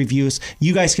look at reviews,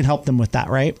 you guys can help them with that,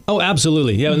 right? Oh,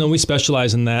 absolutely. Yeah, no, we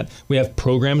specialize in that. We have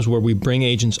programs where we bring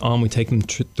agents on. We take them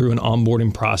through an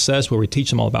onboarding process where we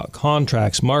teach them all about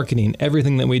contracts, marketing,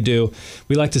 everything that we do.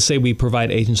 We like to say we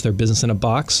provide agents their business in a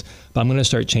box, but I'm going to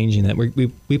start changing that.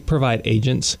 We provide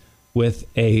agents with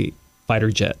a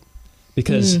fighter jet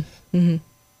because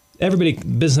everybody,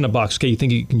 business in a box, okay, you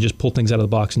think you can just pull things out of the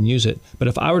box and use it. But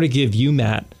if I were to give you,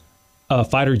 Matt, a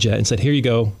fighter jet and said, here you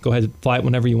go ahead, fly it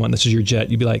whenever you want, this is your jet,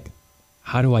 you'd be like,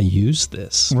 how do I use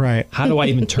this? Right. How do I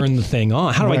even turn the thing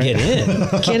on? How do I get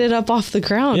in? Get it up off the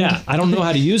ground. Yeah, I don't know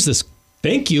how to use this.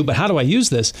 Thank you, but how do I use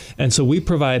this? And so we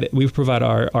provide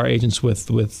our agents with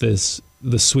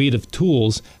the suite of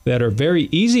tools that are very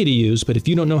easy to use, but if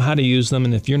you don't know how to use them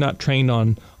and if you're not trained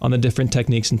on the different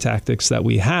techniques and tactics that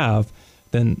we have,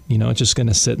 then, you know, it's just going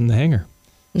to sit in the hangar.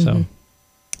 So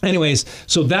anyways,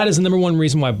 so that is the number one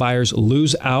reason why buyers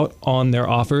lose out on their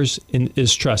offers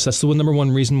is trust. That's the number one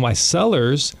reason why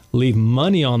sellers leave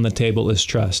money on the table is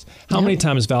trust. How many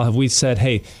times, Val, have we said,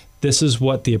 hey, this is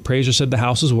what the appraiser said the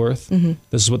house is worth.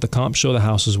 This is what the comps show the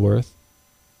house is worth.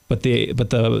 But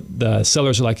the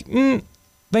sellers are like,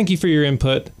 thank you for your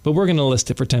input, but we're going to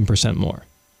list it for 10% more.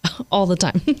 All the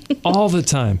time. All the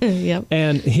time. Yep.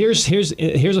 And here's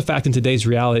a fact in today's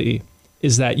reality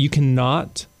is that you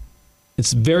cannot,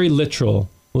 it's very literal,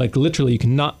 like literally you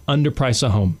cannot underprice a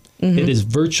home. It is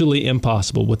virtually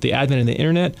impossible. With the advent of the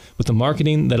internet, with the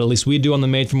marketing that at least we do on the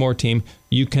Made for More team,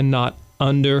 you cannot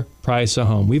underprice a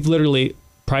home. We've literally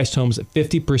priced homes at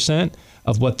 50%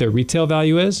 of what their retail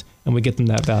value is, and we get them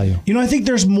that value. You know, I think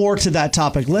there's more to that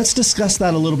topic. Let's discuss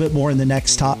that a little bit more in the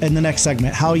next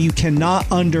segment, how you cannot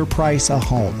underprice a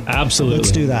home. Absolutely.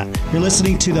 Let's do that. You're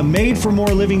listening to the Made for More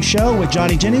Living show with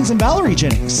Johnny Jennings and Valary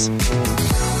Jennings.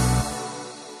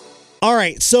 All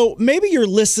right, so maybe you're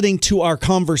listening to our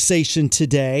conversation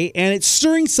today and it's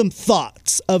stirring some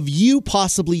thoughts of you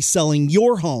possibly selling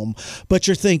your home, but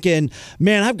you're thinking,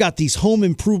 man, I've got these home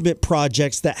improvement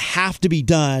projects that have to be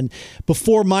done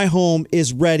before my home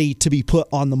is ready to be put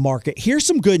on the market. Here's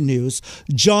some good news.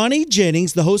 Johnny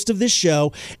Jennings, the host of this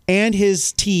show, and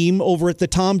his team over at the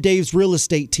Tom Daves Real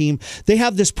Estate Team, they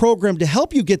have this program to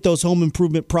help you get those home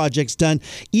improvement projects done,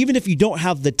 even if you don't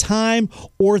have the time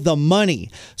or the money.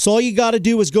 So all you got to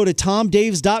do is go to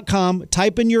tomdaves.com,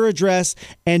 type in your address,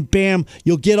 and bam,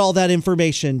 you'll get all that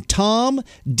information.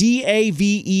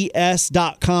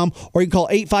 TomDaves.com, or you can call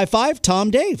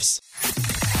 855-TOM-DAVES.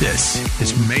 This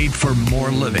is Made for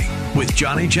More Living with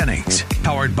Johnny Jennings,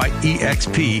 powered by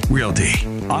eXp Realty.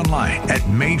 Online at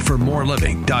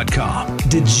madeformoreliving.com.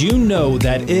 Did you know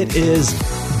that it is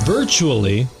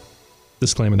virtually,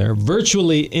 disclaimer there,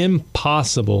 virtually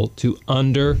impossible to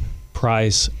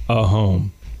underprice a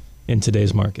home in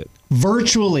today's market?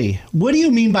 Virtually. What do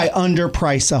you mean by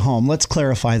underprice a home? Let's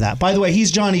clarify that. By the way,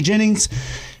 he's Johnny Jennings,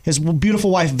 his beautiful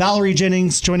wife, Valary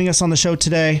Jennings, joining us on the show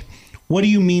today. What do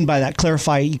you mean by that?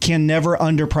 Clarify. You can never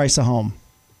underprice a home.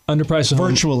 Underprice a home.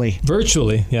 Virtually.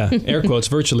 Virtually, yeah. Air quotes,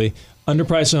 virtually.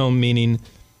 Underprice a home meaning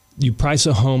you price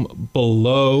a home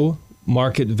below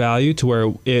market value to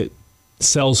where it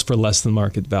sells for less than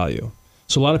market value.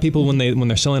 So a lot of people, when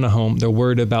they're selling a home, they're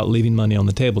worried about leaving money on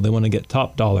the table. They want to get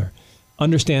top dollar.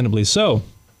 Understandably so.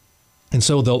 And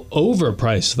so they'll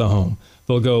overprice the home.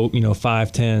 They'll go,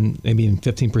 5, 10, maybe even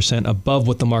 15% above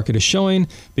what the market is showing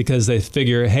because they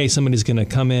figure, hey, somebody's going to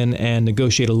come in and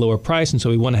negotiate a lower price. And so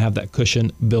we want to have that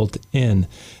cushion built in.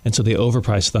 And so they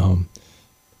overprice the home.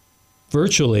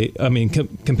 Virtually,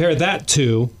 compare that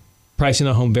to pricing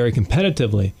a home very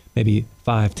competitively, maybe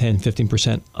 5, 10,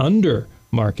 15% under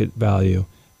market value.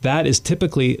 That is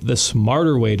typically the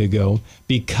smarter way to go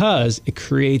because it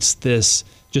creates this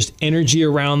just energy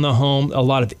around the home, a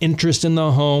lot of interest in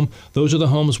the home. Those are the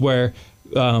homes where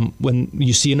when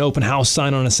you see an open house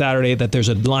sign on a Saturday that there's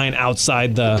a line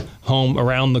outside the home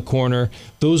around the corner.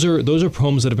 Those are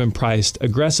homes that have been priced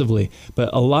aggressively.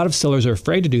 But a lot of sellers are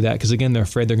afraid to do that because, again, they're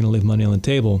afraid they're going to leave money on the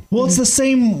table. Well, it's the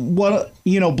same what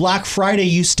Black Friday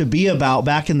used to be about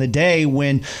back in the day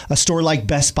when a store like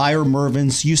Best Buy or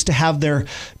Mervyn's used to have their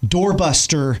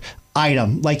doorbuster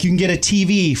item. Like you can get a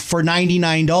TV for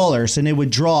 $99 and it would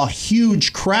draw a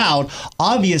huge crowd.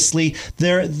 Obviously,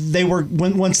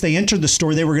 once they entered the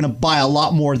store, they were going to buy a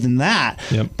lot more than that.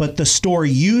 Yep. But the store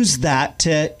used that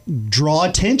to draw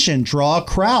attention, draw a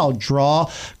crowd, draw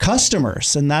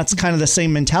customers. And that's kind of the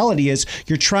same mentality is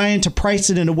you're trying to price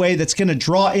it in a way that's going to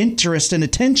draw interest and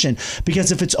attention.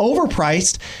 Because if it's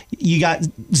overpriced, you got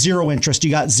zero interest,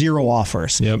 you got zero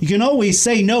offers. Yep. You can always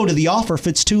say no to the offer if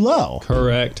it's too low.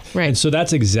 Correct. Right. And so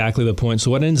that's exactly the point.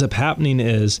 So what ends up happening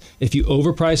is if you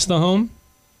overprice the home,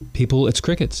 it's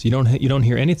crickets. You don't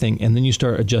hear anything, and then you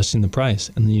start adjusting the price,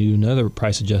 and then you do another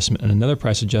price adjustment and another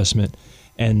price adjustment,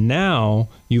 and now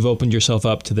you've opened yourself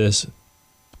up to this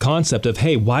concept of,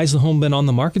 hey, why has the home been on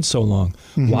the market so long?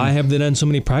 Mm-hmm. Why have they done so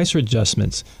many price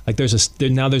adjustments? Like there's a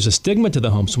stigma to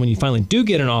the home. So when you finally do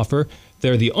get an offer,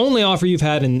 they're the only offer you've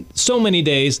had in so many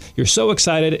days. You're so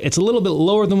excited. It's a little bit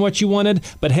lower than what you wanted,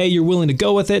 but hey, you're willing to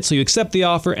go with it. So you accept the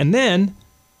offer. And then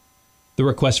the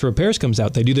request for repairs comes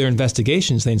out. They do their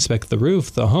investigations. They inspect the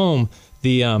roof, the home,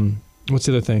 the, what's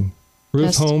the other thing?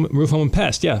 Roof, home, and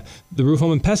pest. Yeah. The roof,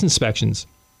 home, and pest inspections.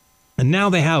 And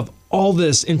now they have all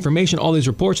this information, all these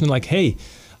reports. And they're like, hey,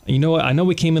 you know what? I know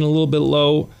we came in a little bit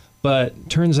low,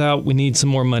 but turns out we need some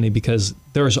more money because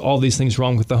there's all these things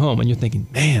wrong with the home. And you're thinking,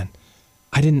 man,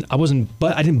 I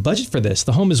didn't budget for this.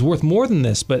 The home is worth more than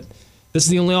this, but this is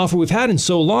the only offer we've had in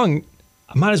so long.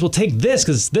 I might as well take this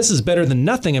because this is better than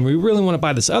nothing. And we really want to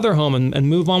buy this other home and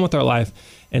move on with our life.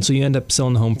 And so you end up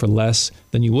selling the home for less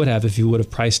than you would have if you would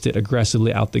have priced it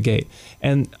aggressively out the gate.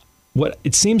 And what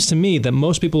it seems to me that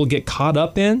most people get caught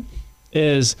up in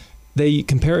is they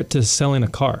compare it to selling a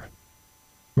car,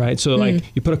 right? So like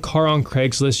you put a car on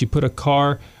Craigslist, you put a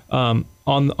car on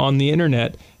the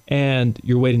internet, and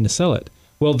you're waiting to sell it.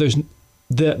 Well,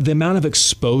 the amount of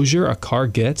exposure a car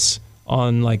gets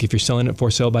on, like, if you're selling it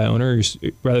for sale by owner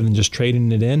rather than just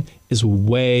trading it in, is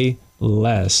way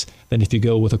less than if you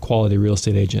go with a quality real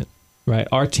estate agent, right?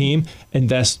 Our team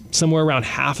invests somewhere around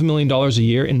 $500,000 a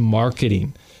year in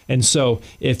marketing. And so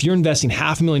if you're investing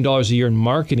 $500,000 a year in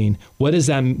marketing, what is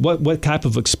that? What type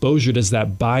of exposure does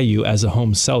that buy you as a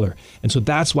home seller? And so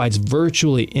that's why it's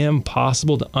virtually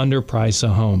impossible to underprice a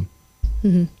home.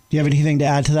 Mm-hmm. Do you have anything to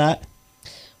add to that?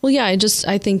 Well, yeah,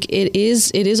 I think it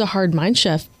is a hard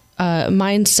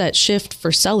mindset shift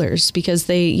for sellers, because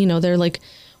they're like,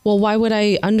 well, why would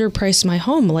I underprice my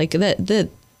home? Like the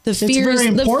fear is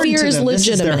legitimate. This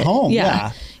is their home.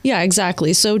 Yeah,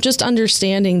 exactly. So just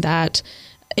understanding that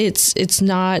it's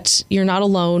not, you're not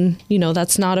alone.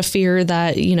 That's not a fear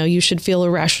that, you should feel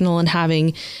irrational in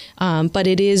having. But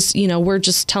it is, we're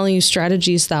just telling you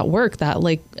strategies that work, that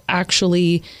like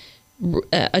actually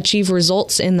achieve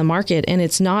results in the market. And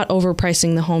it's not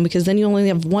overpricing the home, because then you only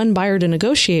have one buyer to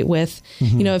negotiate with.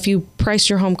 Mm-hmm. If you price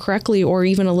your home correctly or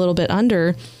even a little bit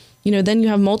under, then you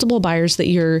have multiple buyers that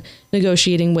you're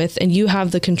negotiating with, and you have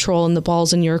the control and the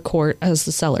balls in your court as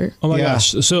the seller. Oh my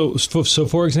gosh. So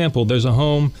for example, there's a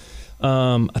home,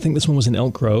 I think this one was in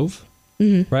Elk Grove,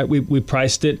 mm-hmm. right? We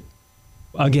priced it.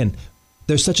 Again,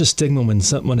 there's such a stigma when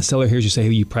a seller hears you say, hey,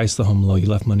 you priced the home low, you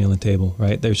left money on the table,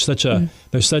 right? It's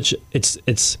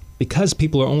because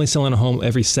people are only selling a home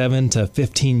every 7 to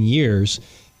 15 years,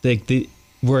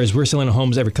 whereas we're selling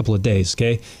homes every couple of days,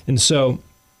 okay? And so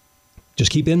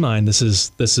just keep in mind, this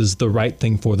is the right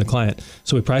thing for the client.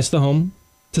 So we priced the home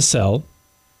to sell.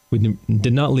 We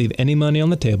did not leave any money on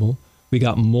the table. We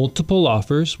got multiple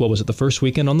offers. What was it, the first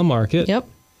weekend on the market? Yep.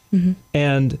 Mm-hmm.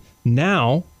 And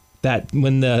now that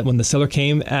when the seller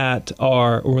came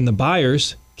when the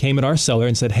buyers came at our seller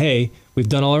and said, hey, we've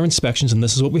done all our inspections and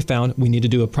this is what we found, we need to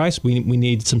do a price, we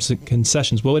need some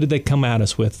concessions. What did they come at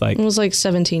us with? Like, it was like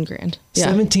 $17,000. Yeah.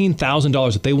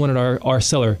 $17,000 that they wanted our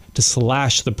seller to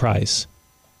slash the price.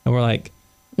 And we're like,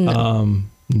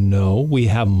 no, we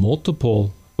have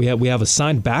multiple. We have a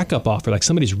signed backup offer. Like,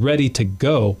 somebody's ready to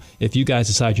go if you guys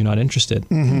decide you're not interested.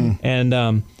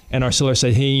 Mm-hmm. And our seller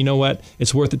said, hey, you know what?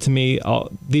 It's worth it to me.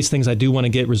 These things I do want to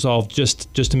get resolved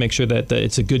just to make sure that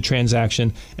it's a good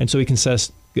transaction. And so he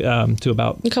concessed to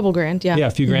about a couple grand. Yeah. Yeah,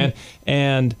 a few grand.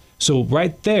 And so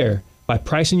right there, by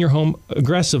pricing your home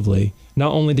aggressively,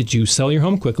 not only did you sell your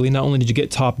home quickly, not only did you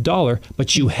get top dollar,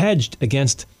 but you hedged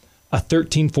against a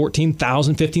 $13,000,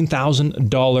 $14,000,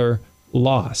 $15,000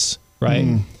 loss, right?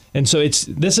 Mm. And so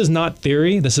this is not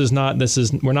theory.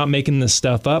 We're not making this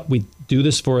stuff up. We do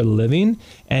this for a living.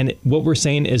 And what we're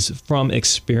saying is from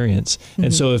experience. Mm-hmm.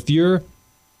 And so if you're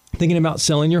thinking about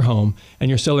selling your home and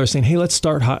your seller is saying, hey, let's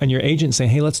start high, and your agent saying,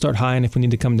 hey, let's start high, and if we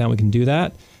need to come down, we can do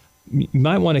that, you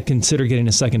might want to consider getting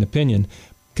a second opinion.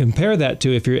 Compare that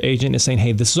to if your agent is saying,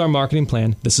 hey, this is our marketing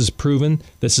plan. This is proven.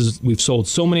 We've sold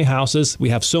so many houses.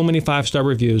 We have so many 5-star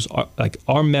reviews.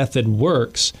 Our method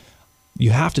works.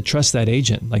 You have to trust that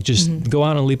agent. Like, just mm-hmm. go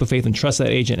out on a leap of faith and trust that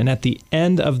agent. And at the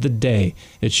end of the day,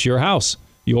 it's your house,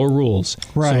 your rules.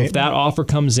 Right. So if that offer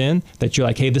comes in that you're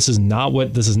like, hey, this is not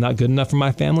good enough for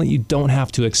my family, you don't have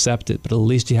to accept it. But at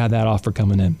least you have that offer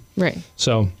coming in. Right.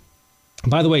 So,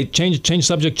 by the way, change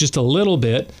subject just a little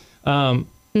bit.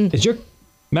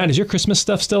 Matt, is your Christmas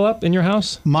stuff still up in your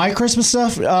house? My Christmas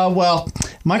stuff?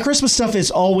 My Christmas stuff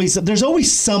is there's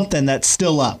always something that's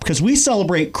still up, because we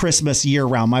celebrate Christmas year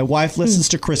round. My wife listens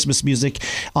to Christmas music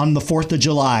on the 4th of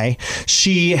July.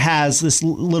 She has this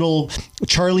little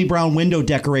Charlie Brown window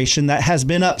decoration that has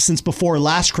been up since before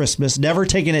last Christmas, never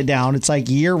taken it down. It's like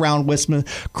year round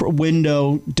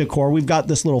window decor. We've got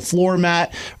this little floor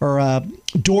mat or a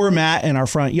doormat in our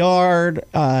front yard.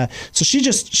 So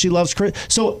she loves Christmas.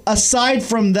 So aside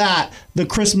from that, the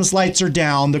Christmas lights are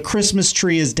down, the Christmas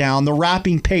tree is down, the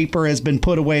wrapping paper has been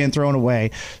put away and thrown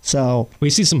away. So we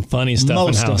see some funny stuff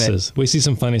in houses.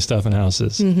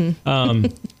 Mm-hmm.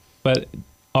 But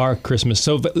our Christmas.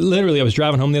 So literally, I was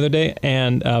driving home the other day,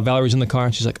 and Valary's in the car,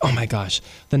 and she's like, oh my gosh,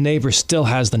 the neighbor still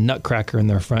has the nutcracker in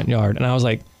their front yard. And I was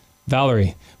like,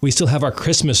 Valary, we still have our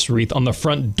Christmas wreath on the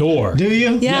front door. Do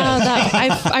you? Yeah,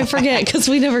 I forget, because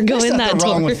we never go in that door. There's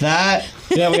nothing wrong with that.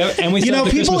 Yeah, we still have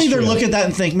the people Christmas either tree. Look at that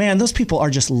and think, man, those people are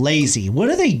just lazy. What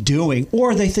are they doing?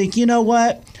 Or they think, you know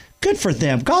what? Good for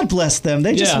them. God bless them.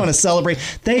 They just want to celebrate.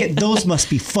 Those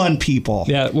must be fun people.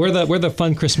 Yeah, we're the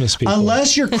fun Christmas people.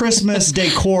 Unless your Christmas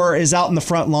decor is out in the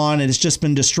front lawn and it's just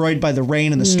been destroyed by the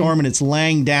rain and the storm and it's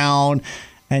laying down,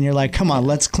 and you're like, come on,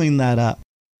 let's clean that up.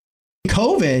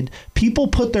 COVID, people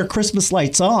put their Christmas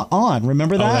lights on.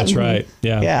 Remember that? Oh, that's right.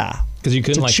 Yeah. Yeah. Because you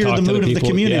couldn't cheer talk the to mood the people. Of the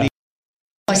community.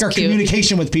 like our cute.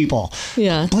 communication with people.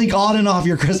 Yeah. Blink on and off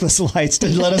your Christmas lights to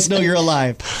let us know you're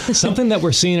alive. Something that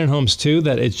we're seeing in homes too,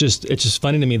 that it's just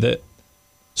funny to me that,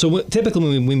 so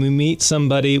typically when we meet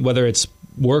somebody, whether it's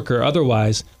work or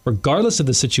otherwise, regardless of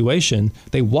the situation,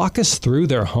 they walk us through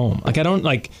their home.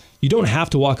 You don't have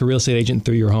to walk a real estate agent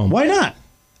through your home. Why not?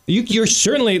 You're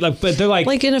certainly but they're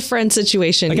like in a friend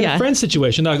situation. in a friend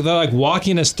situation. They're like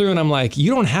walking us through, and I'm like, you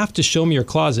don't have to show me your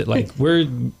closet. Like we're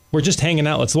just hanging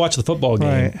out. Let's watch the football game,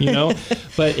 right.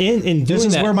 But in doing this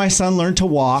is that, where my son learned to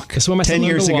walk. This is where my son 10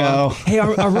 years ago. Hey,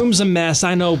 our room's a mess.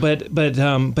 I know, but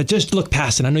just look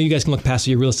past it. I know you guys can look past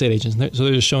it. You're real estate agents, so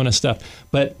they're just showing us stuff.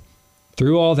 But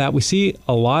through all that, we see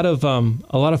a lot of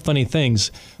funny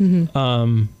things.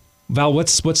 Mm-hmm. Val,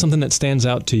 what's something that stands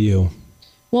out to you?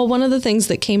 Well, one of the things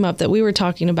that came up that we were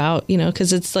talking about,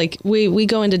 because it's like we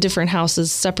go into different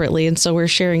houses separately, and so we're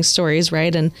sharing stories,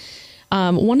 right? And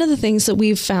one of the things that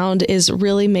we've found is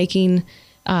really making,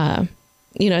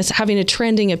 it's having a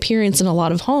trending appearance in a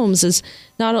lot of homes is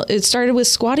it started with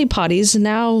squatty potties. And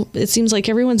now it seems like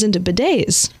everyone's into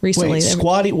bidets recently.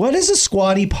 Wait, what is a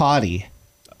squatty potty?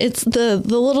 It's the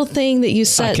little thing that you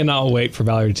set. I cannot wait for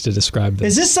Valary to describe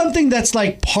this. Is this something that's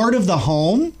like part of the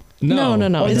home? No.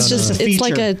 It's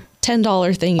like a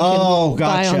 $10 thing you can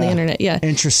buy on the internet. Yeah.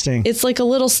 Interesting. It's like a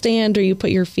little stand or you put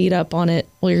your feet up on it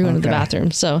while you're going to the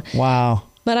bathroom. So wow.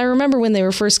 But I remember when they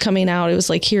were first coming out, it was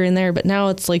like here and there, but now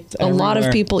it's like a lot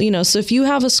of people, so if you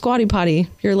have a squatty potty,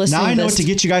 you're listening now I know to what to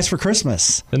get you guys for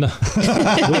Christmas. We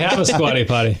have a squatty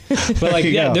potty. But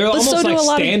they're almost like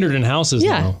standard in houses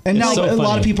now. And now a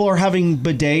lot of people are having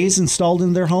bidets installed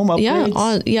in their home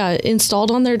upgrades.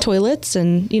 Installed on their toilets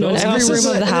and, in every room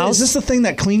of the house. Is this the thing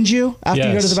that cleans you after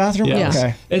you go to the bathroom? Yes.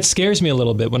 Okay. It scares me a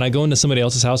little bit when I go into somebody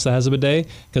else's house that has a bidet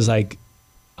because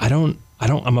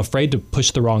I'm afraid to push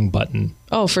the wrong button.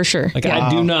 Oh, for sure. I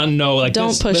do not know.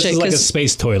 Don't push this it. Is like a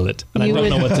space toilet, and I don't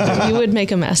know what to do. You would make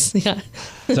a mess. Yeah.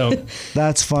 So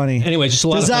that's funny. Anyway, just a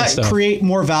lot of fun stuff. Does that create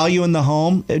more value in the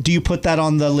home? Do you put that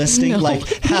on the listing? No. Like,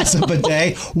 has a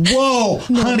bidet? Whoa,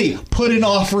 honey, put an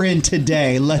offer in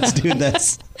today. Let's do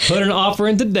this. Put an offer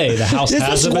in today. The house has a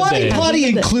bidet. Is the squatty potty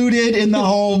included in the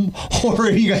home, or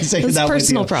are you guys taking that with you? It's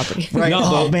personal property. Right.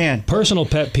 Oh, man. Personal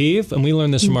pet peeve, and we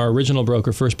learned this from our original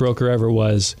broker, first broker ever,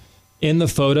 was in the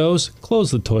photos, close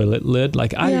the toilet lid.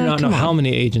 I do not know how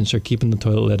many agents are keeping the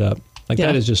toilet lid up.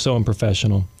 That is just so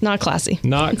unprofessional. Not classy.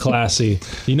 Not classy.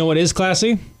 You know what is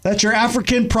classy? That's your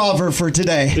African proverb for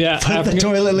today. Yeah. Put the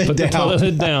toilet lid down. Put the toilet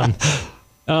lid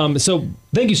down. So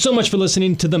thank you so much for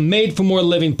listening to the Made for More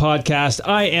Living podcast.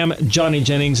 I am Johnny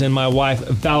Jennings, and my wife,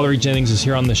 Valary Jennings, is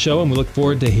here on the show, and we look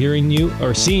forward to hearing you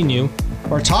or seeing you.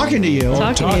 Or talking to you.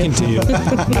 Talking to you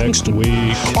next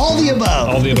week. All the above.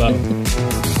 All the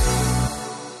above.